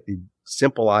 easier to get the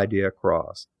simple idea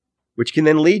across, which can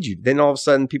then lead you. Then all of a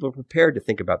sudden people are prepared to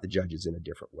think about the judges in a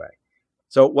different way.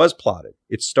 So it was plotted.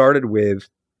 It started with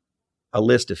a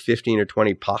list of 15 or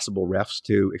 20 possible refs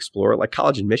to explore, like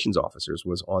college admissions officers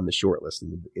was on the short list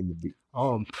in the.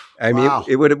 Oh, I mean, wow.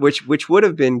 it would have, which would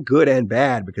have been good and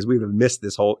bad because we would have missed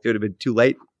this whole. It would have been too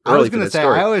late I was for going to that say,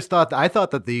 story. I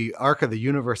thought that the arc of the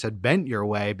universe had bent your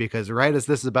way, because right as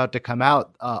this is about to come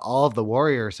out, all of the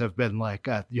Warriors have been like,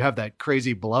 you have that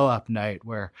crazy blow up night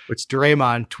where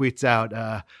Draymond tweets out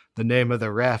the name of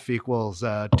the ref equals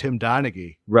Tim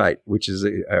Donaghy. Right, which is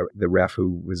the ref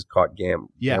who was caught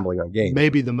gambling on games.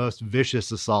 Maybe the most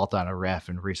vicious assault on a ref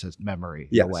in recent memory.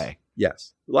 In a way.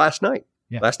 Yes. Last night.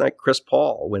 Yeah. Last night, Chris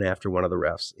Paul went after one of the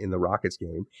refs in the Rockets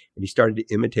game, and he started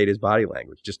to imitate his body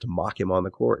language just to mock him on the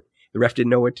court. The ref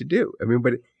didn't know what to do. I mean,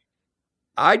 but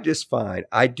I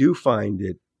do find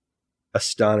it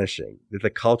astonishing that the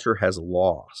culture has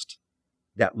lost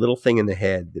that little thing in the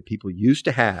head that people used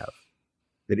to have,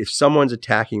 that if someone's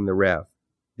attacking the ref,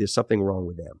 there's something wrong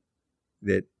with them,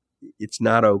 that it's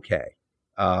not okay.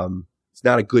 It's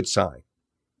not a good sign.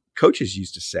 Coaches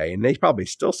used to say, and they probably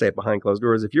still say it behind closed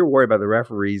doors, if you're worried about the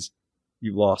referees,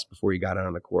 you've lost before you got out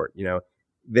on the court. You know,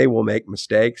 they will make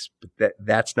mistakes, but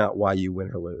that's not why you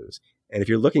win or lose. And if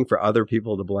you're looking for other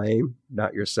people to blame,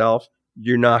 not yourself,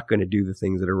 you're not going to do the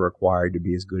things that are required to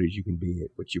be as good as you can be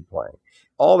at what you're playing.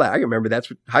 All that, I remember that's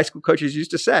what high school coaches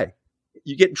used to say.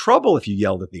 You get in trouble if you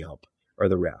yelled at the ump or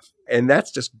the ref. And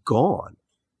that's just gone,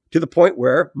 to the point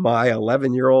where my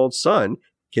 11-year-old son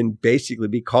can basically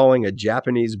be calling a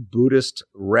Japanese Buddhist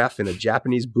ref in a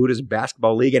Japanese Buddhist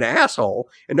basketball league an asshole,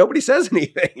 and nobody says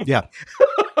anything. Yeah.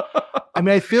 I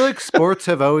mean, I feel like sports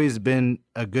have always been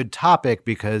a good topic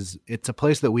because it's a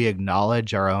place that we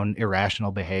acknowledge our own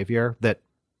irrational behavior, that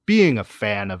being a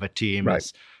fan of a team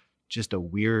is just a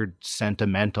weird,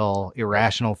 sentimental,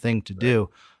 irrational thing to do.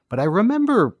 But I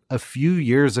remember a few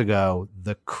years ago,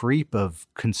 the creep of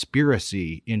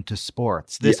conspiracy into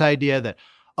sports, this idea that,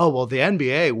 oh, well, the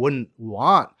NBA wouldn't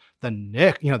want the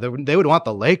Knicks, they would want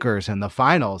the Lakers in the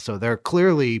finals. So they're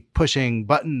clearly pushing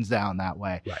buttons down that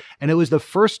way. Right. And it was the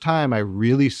first time I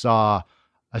really saw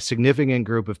a significant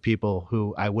group of people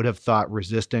who I would have thought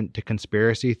resistant to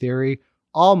conspiracy theory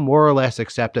all more or less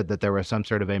accepted that there was some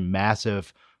sort of a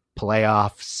massive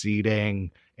playoff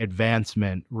seeding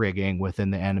advancement rigging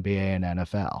within the NBA and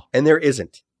NFL. And there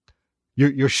isn't.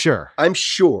 You're sure? I'm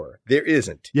sure there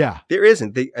isn't. Yeah. There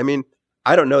isn't.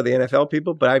 I don't know the NFL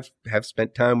people, but I have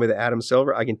spent time with Adam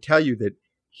Silver. I can tell you that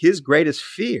his greatest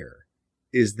fear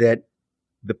is that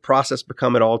the process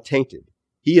become at all tainted.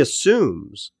 He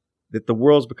assumes that the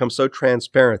world's become so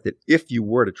transparent that if you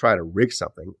were to try to rig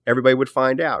something, everybody would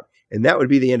find out. And that would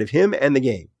be the end of him and the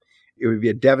game. It would be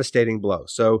a devastating blow.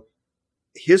 So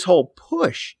his whole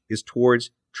push is towards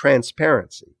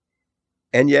transparency.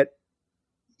 And yet,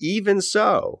 even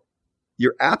so,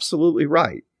 you're absolutely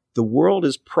right. The world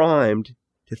is primed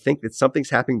to think that something's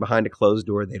happening behind a closed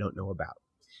door they don't know about.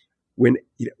 When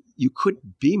you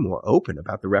couldn't be more open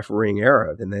about the refereeing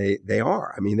era than they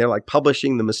are. I mean, they're like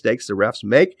publishing the mistakes the refs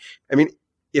make. I mean,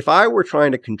 if I were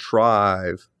trying to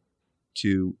contrive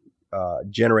to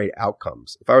generate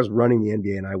outcomes, if I was running the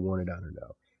NBA and I wanted, I don't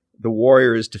know, the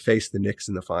Warriors to face the Knicks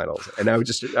in the finals, and I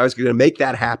was going to make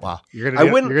that happen. Wow, you're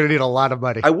going to need a lot of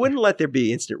money. I wouldn't let there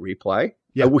be instant replay.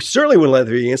 Yeah. I certainly wouldn't let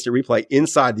there be instant replay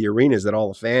inside the arenas that all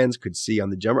the fans could see on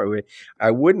the jumper. I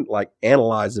wouldn't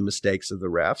analyze the mistakes of the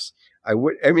refs. You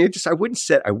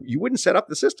wouldn't set up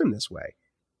the system this way.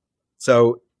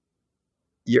 So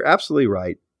you're absolutely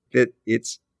right that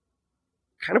it's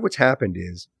kind of what's happened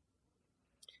is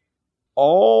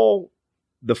all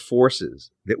the forces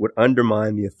that would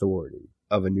undermine the authority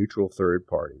of a neutral third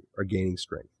party are gaining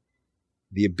strength.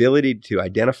 The ability to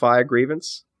identify a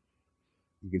grievance,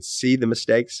 you can see the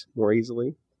mistakes more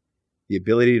easily. The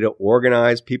ability to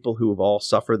organize people who have all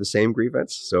suffered the same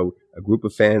grievance. So a group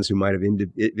of fans who might have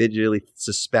individually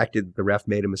suspected that the ref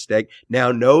made a mistake now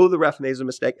know the ref made a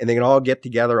mistake, and they can all get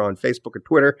together on Facebook or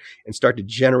Twitter and start to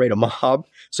generate a mob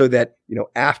so that,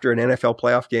 after an NFL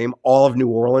playoff game, all of New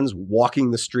Orleans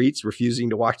walking the streets, refusing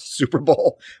to watch the Super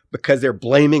Bowl because they're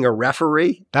blaming a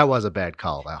referee. That was a bad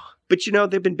call, though. But,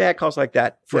 there've been bad calls like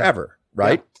that forever,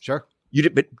 right? Yeah, sure. You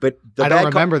did, but I don't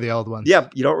remember the old ones. Yeah,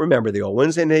 you don't remember the old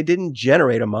ones, and they didn't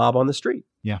generate a mob on the street.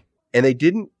 Yeah, and they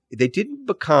didn't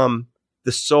become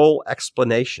the sole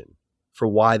explanation for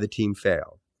why the team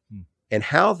failed, and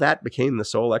how that became the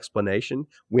sole explanation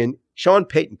when Sean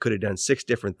Payton could have done 6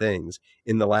 different things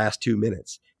in the last 2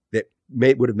 minutes that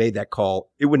would have made that call.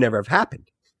 It would never have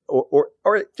happened, or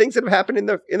things that have happened in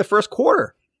the first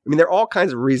quarter. I mean, there are all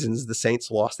kinds of reasons the Saints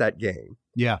lost that game.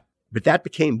 Yeah. But that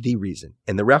became the reason,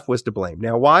 and the ref was to blame.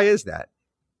 Now, why is that?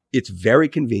 It's very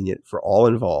convenient for all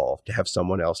involved to have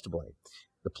someone else to blame.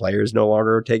 The player is no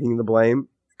longer taking the blame.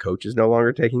 The coach is no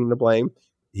longer taking the blame.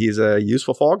 He's a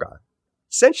useful fall guy.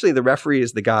 Essentially, the referee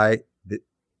is the guy that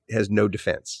has no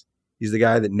defense. He's the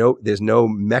guy that there's no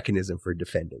mechanism for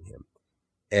defending him.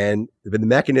 And the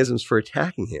mechanisms for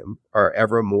attacking him are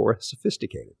ever more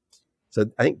sophisticated.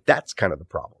 So I think that's kind of the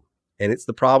problem. And it's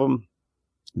the problem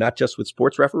not just with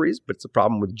sports referees, but it's a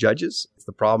problem with judges. It's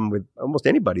the problem with almost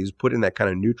anybody who's put in that kind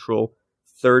of neutral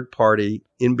third party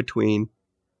in between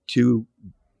two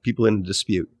people in a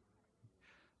dispute.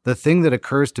 The thing that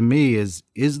occurs to me is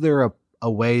there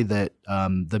a way that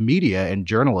the media and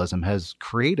journalism has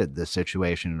created this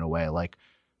situation in a way? Like,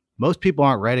 most people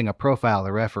aren't writing a profile of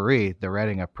the referee, they're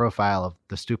writing a profile of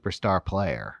the superstar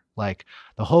player. Like,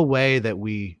 the whole way that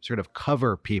we sort of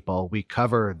cover people, we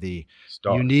cover the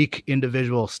unique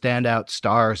individual standout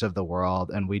stars of the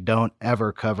world, and we don't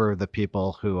ever cover the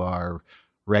people who are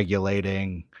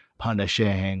regulating,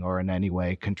 punishing, or in any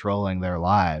way controlling their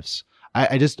lives.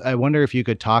 I wonder if you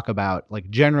could talk about, like,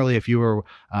 generally, if you were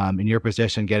in your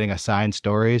position getting assigned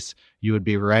stories, you would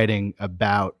be writing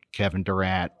about Kevin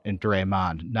Durant and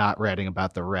Draymond, not writing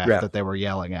about the ref that they were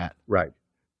yelling at. Right.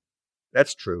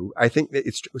 That's true. I think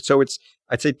that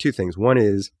I'd say two things. One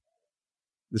is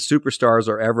the superstars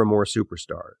are ever more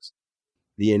superstars.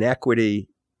 The inequity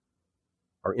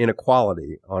or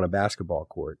inequality on a basketball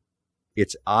court,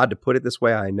 it's odd to put it this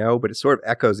way, I know, but it sort of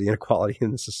echoes the inequality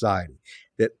in the society.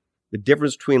 That the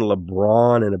difference between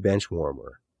LeBron and a bench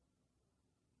warmer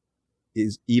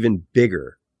is even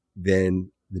bigger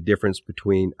than the difference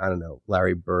between, I don't know,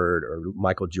 Larry Bird or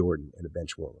Michael Jordan and a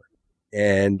bench warmer.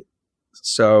 And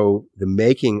so the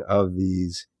making of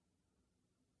these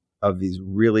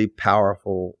really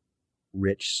powerful,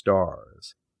 rich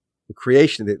stars, the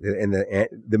creation and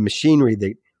the machinery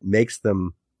that makes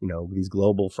them, you know, these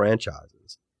global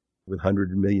franchises with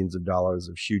hundreds of millions of dollars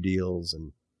of shoe deals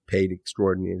and paid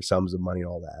extraordinary sums of money and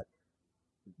all that,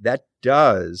 that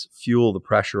does fuel the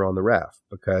pressure on the ref,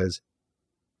 because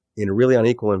in a really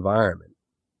unequal environment,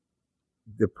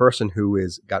 the person who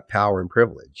has got power and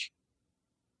privilege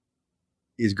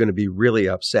is going to be really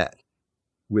upset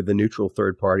with the neutral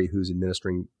third party who's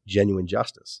administering genuine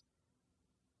justice.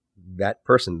 That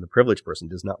person, the privileged person,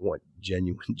 does not want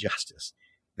genuine justice.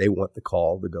 They want the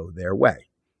call to go their way.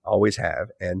 Always have.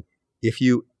 And if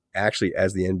you actually,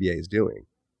 as the NBA is doing,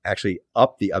 actually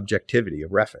up the objectivity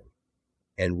of reffing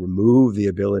and remove the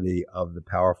ability of the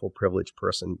powerful privileged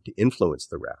person to influence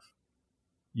the ref,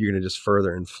 you're going to just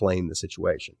further inflame the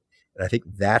situation. And I think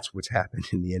that's what's happened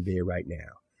in the NBA right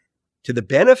now, to the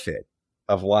benefit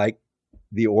of, like,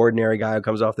 the ordinary guy who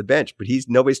comes off the bench, but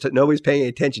nobody's paying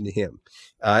attention to him.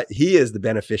 He is the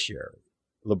beneficiary.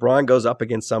 LeBron goes up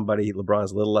against somebody. LeBron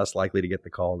is a little less likely to get the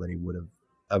call than he would have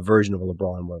a version of a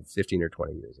LeBron was 15 or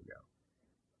 20 years ago.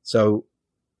 So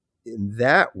in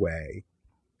that way,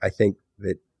 I think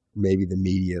that maybe the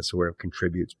media sort of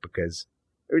contributes, because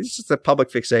it's just a public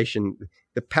fixation,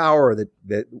 the power that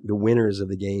the winners of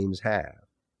the games have.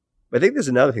 But I think there's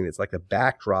another thing that's like the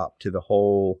backdrop to the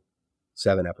whole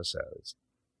 7 episodes.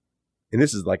 And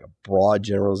this is like a broad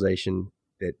generalization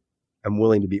that I'm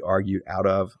willing to be argued out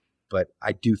of, but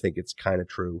I do think it's kind of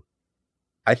true.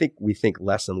 I think we think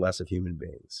less and less of human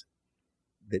beings.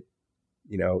 That,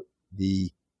 you know,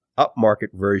 the upmarket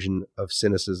version of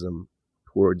cynicism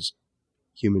towards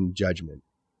human judgment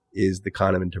is the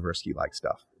Kahneman and Tversky-like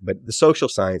stuff. But the social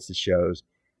sciences shows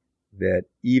that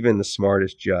even the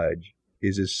smartest judge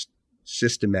is as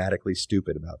systematically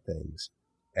stupid about things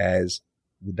as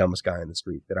the dumbest guy in the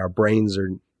street, that our brains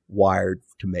are wired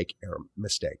to make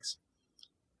mistakes.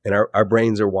 And our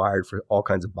brains are wired for all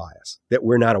kinds of bias that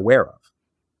we're not aware of.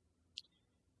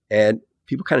 And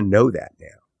people kind of know that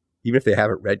now, even if they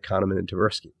haven't read Kahneman and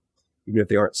Tversky, even if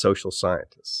they aren't social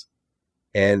scientists.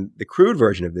 And the crude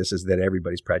version of this is that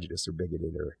everybody's prejudiced or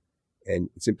bigoted, and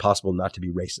it's impossible not to be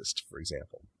racist, for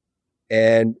example.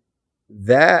 And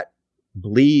that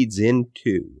bleeds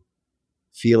into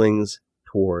feelings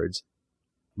towards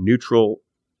neutral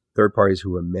third parties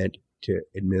who are meant to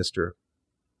administer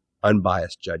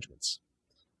unbiased judgments,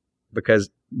 because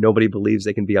nobody believes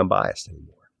they can be unbiased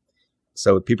anymore.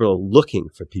 So people are looking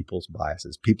for people's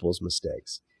biases, people's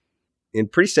mistakes in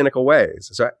pretty cynical ways.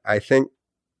 So I think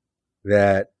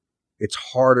that it's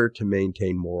harder to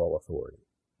maintain moral authority,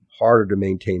 harder to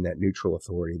maintain that neutral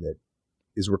authority that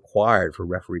is required for a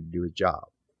referee to do his job.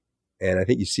 And I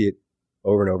think you see it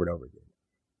over and over and over again.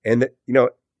 And that, you know,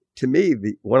 to me,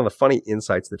 one of the funny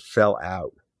insights that fell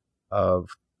out of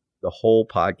the whole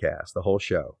podcast, the whole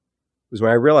show, was when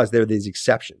I realized there are these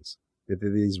exceptions, that there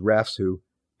are these refs who,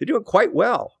 they're doing quite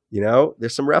well. You know,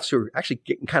 there's some refs who are actually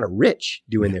getting kind of rich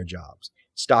doing their jobs.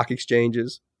 Stock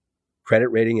exchanges, credit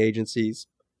rating agencies,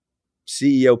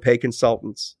 CEO pay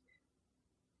consultants.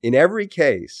 In every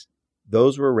case,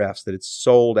 those were refs that had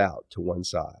sold out to one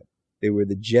side. They were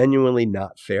the genuinely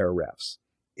not fair refs.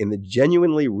 In the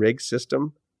genuinely rigged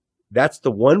system, That's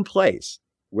the one place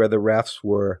where the refs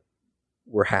were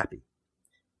happy,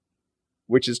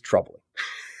 which is troubling,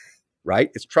 right?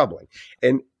 It's troubling.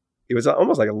 And it was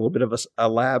almost like a little bit of a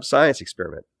lab science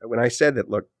experiment. When I said that,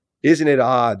 look, isn't it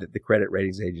odd that the credit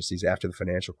ratings agencies after the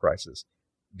financial crisis,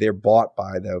 they're bought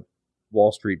by the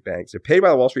Wall Street banks. They're paid by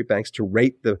the Wall Street banks to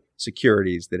rate the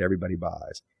securities that everybody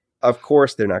buys. Of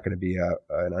course, they're not going to be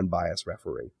an unbiased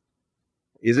referee.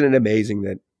 Isn't it amazing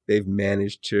that they've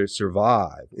managed to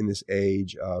survive in this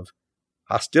age of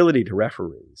hostility to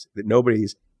referees,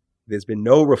 that there's been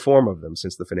no reform of them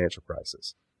since the financial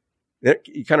crisis?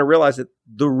 You kind of realize that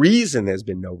the reason there's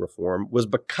been no reform was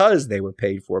because they were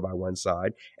paid for by one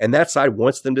side, and that side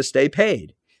wants them to stay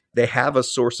paid. They have a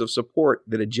source of support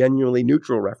that a genuinely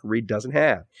neutral referee doesn't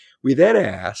have. We then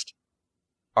asked,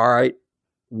 all right,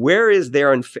 where is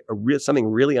there something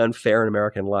really unfair in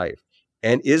American life?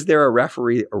 And is there a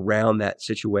referee around that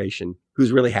situation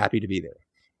who's really happy to be there?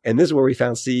 And this is where we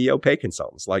found CEO pay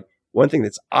consultants. Like, one thing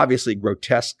that's obviously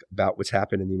grotesque about what's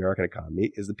happened in the American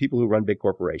economy is the people who run big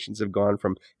corporations have gone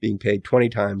from being paid 20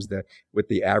 times what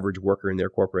the average worker in their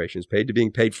corporation is paid to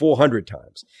being paid 400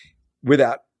 times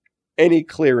without any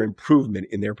clear improvement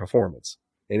in their performance.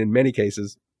 And in many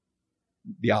cases,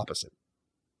 the opposite.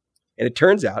 And it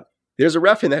turns out there's a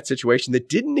ref in that situation that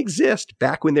didn't exist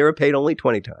back when they were paid only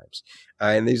 20 times.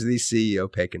 And these are these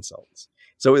CEO pay consultants.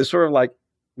 So it was sort of like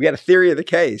we had a theory of the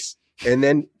case and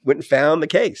then went and found the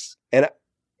case. And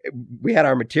we had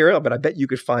our material, but I bet you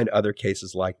could find other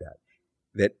cases like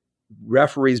that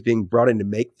referees being brought in to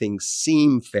make things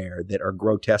seem fair that are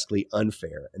grotesquely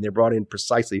unfair. And they're brought in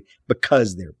precisely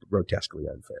because they're grotesquely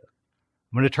unfair.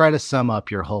 I'm going to try to sum up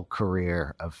your whole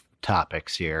career of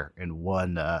topics here in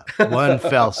one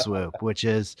fell swoop, which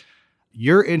is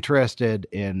you're interested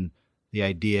in the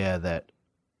idea that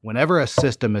whenever a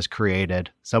system is created,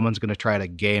 someone's going to try to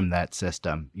game that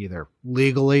system, either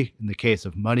legally in the case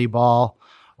of Moneyball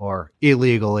or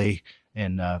illegally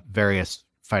in various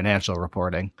financial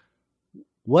reporting.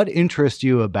 What interests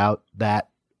you about that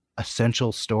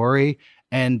essential story?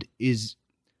 And is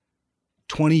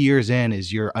 20 years in,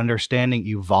 is your understanding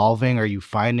evolving? Are you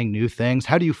finding new things?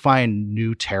 How do you find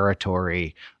new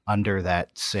territory under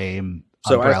that same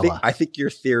umbrella? I think your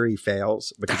theory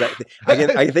fails because I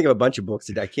can think of a bunch of books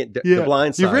that I can't. Yeah. The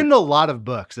Blind Side. You've written a lot of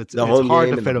books. It's Home hard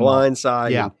Game to and fit The them all. Blind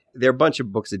Side. Yeah. There are a bunch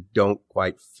of books that don't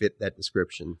quite fit that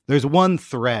description. There's one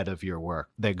thread of your work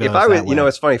that goes If I was, that way.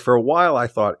 it's funny. For a while, I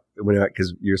thought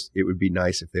because it would be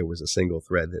nice if there was a single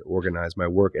thread that organized my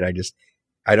work, and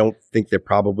I don't think there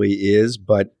probably is,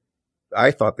 but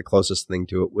I thought the closest thing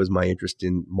to it was my interest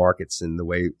in markets and the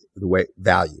way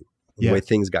value, the way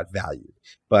things got valued.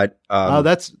 But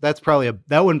that's probably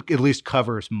that one at least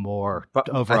covers more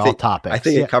overall topics. I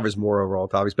think it covers more overall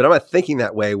topics, but I'm not thinking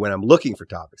that way when I'm looking for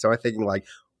topics. I'm thinking like,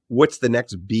 what's the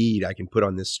next bead I can put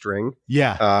on this string?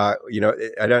 Yeah.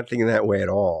 I don't think in that way at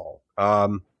all.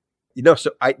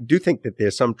 So I do think that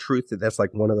there's some truth that's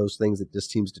like one of those things that just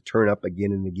seems to turn up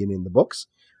again and again in the books,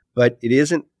 but it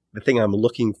isn't the thing I'm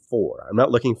looking for. I'm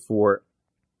not looking for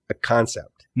a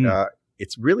concept.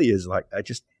 It's really is like,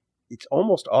 it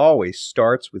almost always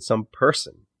starts with some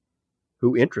person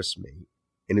who interests me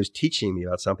and who's teaching me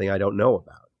about something I don't know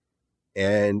about.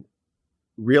 And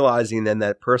realizing then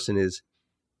that person is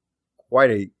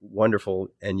quite a wonderful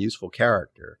and useful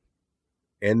character.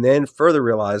 And then further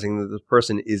realizing that this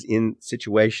person is in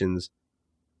situations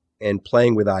and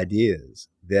playing with ideas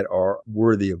that are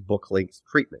worthy of book-length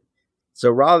treatment. So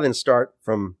rather than start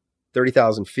from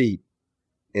 30,000 feet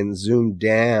and zoom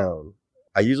down,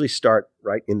 I usually start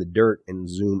right in the dirt and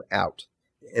zoom out.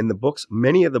 And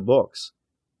many of the books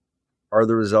are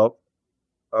the result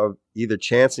of either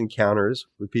chance encounters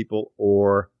with people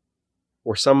or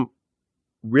some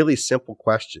really simple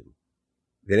question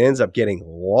that ends up getting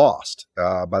lost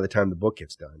by the time the book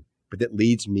gets done, but that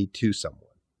leads me to someone.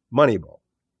 Moneyball.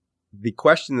 The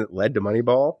question that led to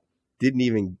Moneyball didn't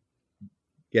even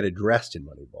get addressed in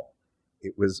Moneyball.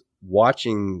 It was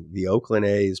watching the Oakland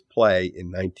A's play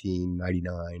in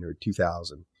 1999 or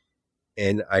 2000.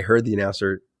 And I heard the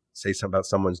announcer say something about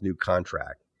someone's new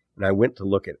contract. And I went to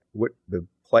look at what the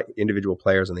individual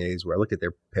players on the A's were. I looked at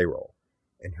their payroll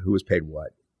and who was paid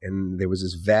what. And there was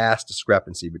this vast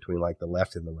discrepancy between like the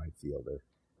left and the right fielder.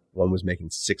 One was making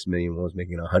 $6 million, one was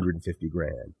making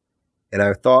 $150,000. And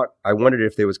I wondered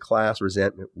if there was class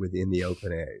resentment within the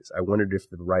Oakland A's. I wondered if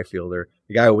the right fielder,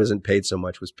 the guy who wasn't paid so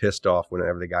much, was pissed off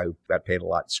whenever the guy who got paid a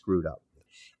lot screwed up.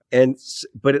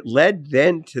 But it led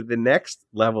then to the next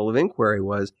level of inquiry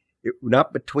was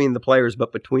not between the players,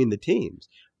 but between the teams.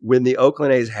 when the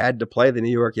Oakland A's had to play the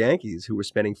New York Yankees, who were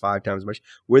spending 5 times as much,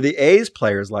 where the A's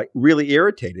players like really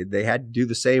irritated. They had to do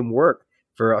the same work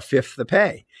for a fifth the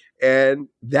pay. And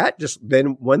that just,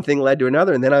 then one thing led to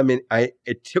another. And then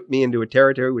it took me into a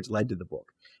territory which led to the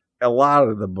book. A lot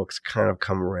of the books kind of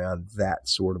come around that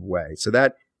sort of way. So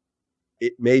that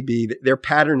it may be, they're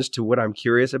patterns to what I'm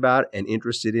curious about and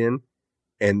interested in,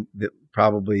 and that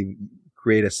probably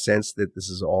create a sense that this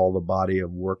is all the body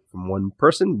of work from one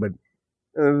person, but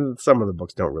some of the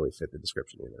books don't really fit the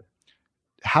description either.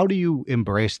 How do you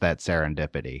embrace that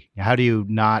serendipity? How do you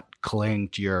not cling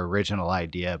to your original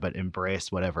idea, but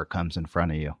embrace whatever comes in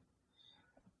front of you?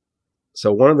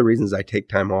 So one of the reasons I take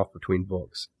time off between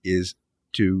books is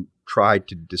to try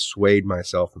to dissuade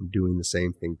myself from doing the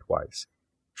same thing twice,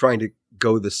 trying to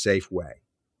go the safe way.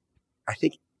 I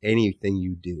think anything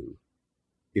you do,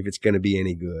 if it's going to be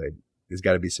any good, there's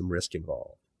got to be some risk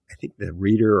involved. I think the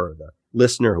reader or the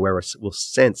listener, whoever, will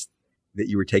sense that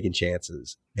you were taking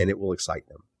chances, and it will excite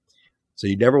them. So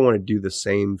you never want to do the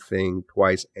same thing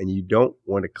twice, and you don't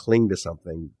want to cling to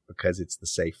something because it's the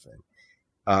safe thing.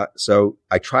 So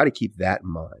I try to keep that in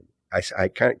mind. I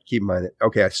kind of keep in mind that,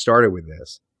 okay, I started with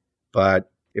this, but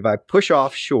if I push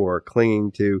offshore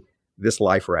clinging to this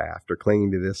life raft or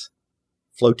clinging to this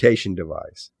flotation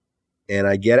device, and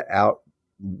I get out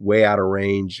way out of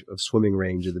range of swimming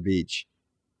range of the beach,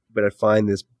 but I find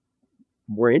this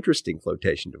more interesting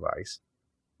flotation device,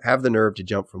 have the nerve to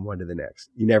jump from one to the next.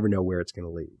 You never know where it's going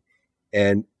to lead.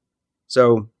 And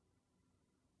so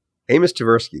Amos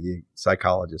Tversky, the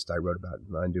psychologist I wrote about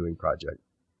in the Undoing Project,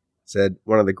 said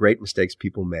one of the great mistakes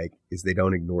people make is they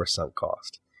don't ignore sunk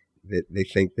cost. They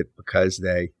think that because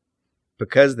they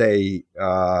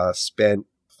spent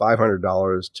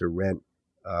 $500 to rent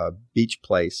a beach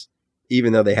place,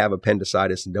 even though they have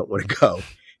appendicitis and don't want to go,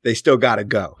 they still got to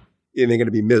go. And they're going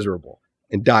to be miserable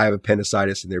and die of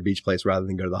appendicitis in their beach place rather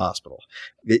than go to the hospital.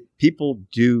 People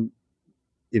do,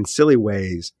 in silly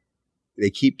ways, they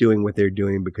keep doing what they're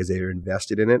doing because they're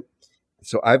invested in it.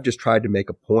 So I've just tried to make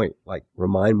a point, like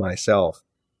remind myself,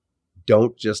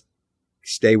 don't just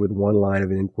stay with one line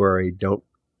of an inquiry. Don't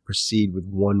proceed with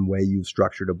one way you've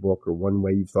structured a book or one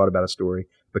way you've thought about a story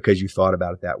because you thought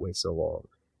about it that way so long.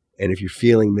 And if you're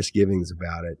feeling misgivings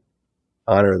about it,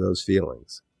 honor those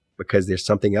feelings because there's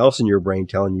something else in your brain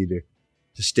telling you to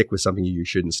stick with something you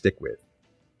shouldn't stick with.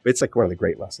 It's like one of the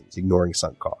great lessons, ignoring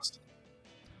sunk cost.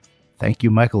 Thank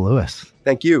you, Michael Lewis.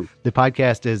 Thank you. The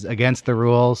podcast is Against the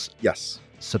Rules. Yes.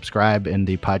 Subscribe in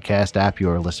the podcast app you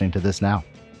are listening to this now.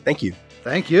 Thank you.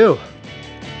 Thank you.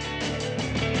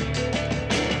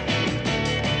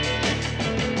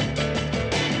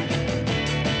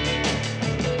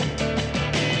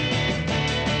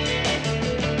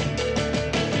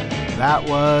 That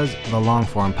was the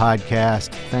Longform Podcast.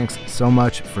 Thanks so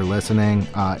much for listening.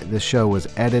 This show was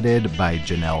edited by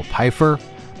Janelle Pfeiffer.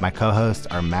 My co-hosts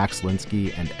are Max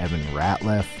Linsky and Evan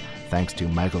Ratliff. Thanks to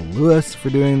Michael Lewis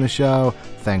for doing the show.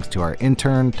 Thanks to our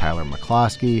intern, Tyler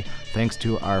McCloskey. Thanks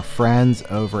to our friends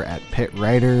over at Pitt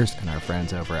Writers and our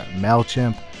friends over at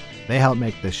MailChimp. They help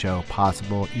make this show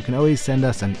possible. You can always send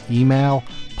us an email,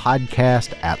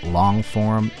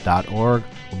 podcast@longform.org.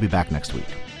 We'll be back next week.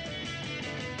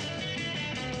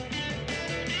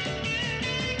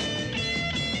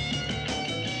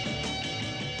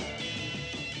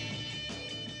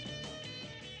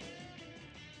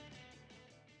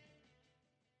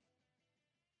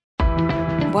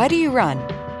 Why do you run?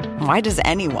 Why does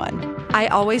anyone? I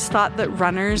always thought that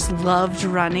runners loved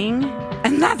running,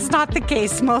 and that's not the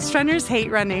case. Most runners hate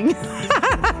running,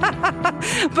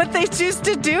 but they choose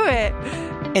to do it.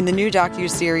 In the new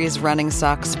docuseries Running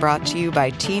Sucks, brought to you by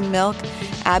Teen Milk,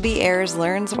 Abby Ayers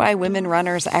learns why women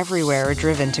runners everywhere are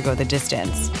driven to go the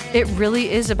distance. It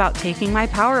really is about taking my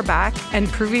power back and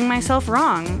proving myself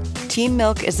wrong. Teen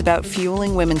Milk is about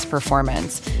fueling women's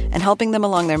performance and helping them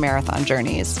along their marathon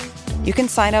journeys. You can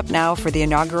sign up now for the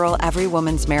inaugural Every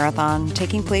Woman's Marathon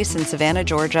taking place in Savannah,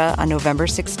 Georgia on November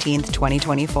 16th,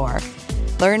 2024.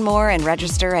 Learn more and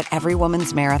register at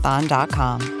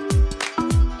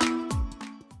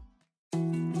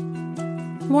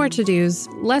everywomansmarathon.com. More to-dos,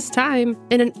 less time,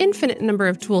 and an infinite number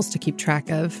of tools to keep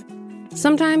track of.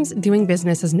 Sometimes doing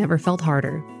business has never felt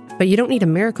harder, but you don't need a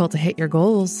miracle to hit your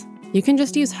goals. You can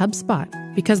just use HubSpot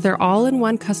because their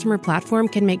all-in-one customer platform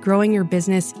can make growing your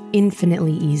business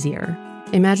infinitely easier.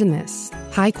 Imagine this: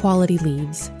 high-quality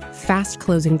leads, fast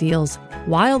closing deals,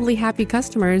 wildly happy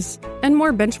customers, and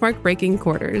more benchmark-breaking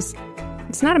quarters.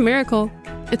 It's not a miracle,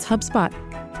 it's HubSpot.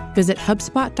 Visit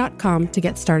HubSpot.com to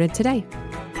get started today.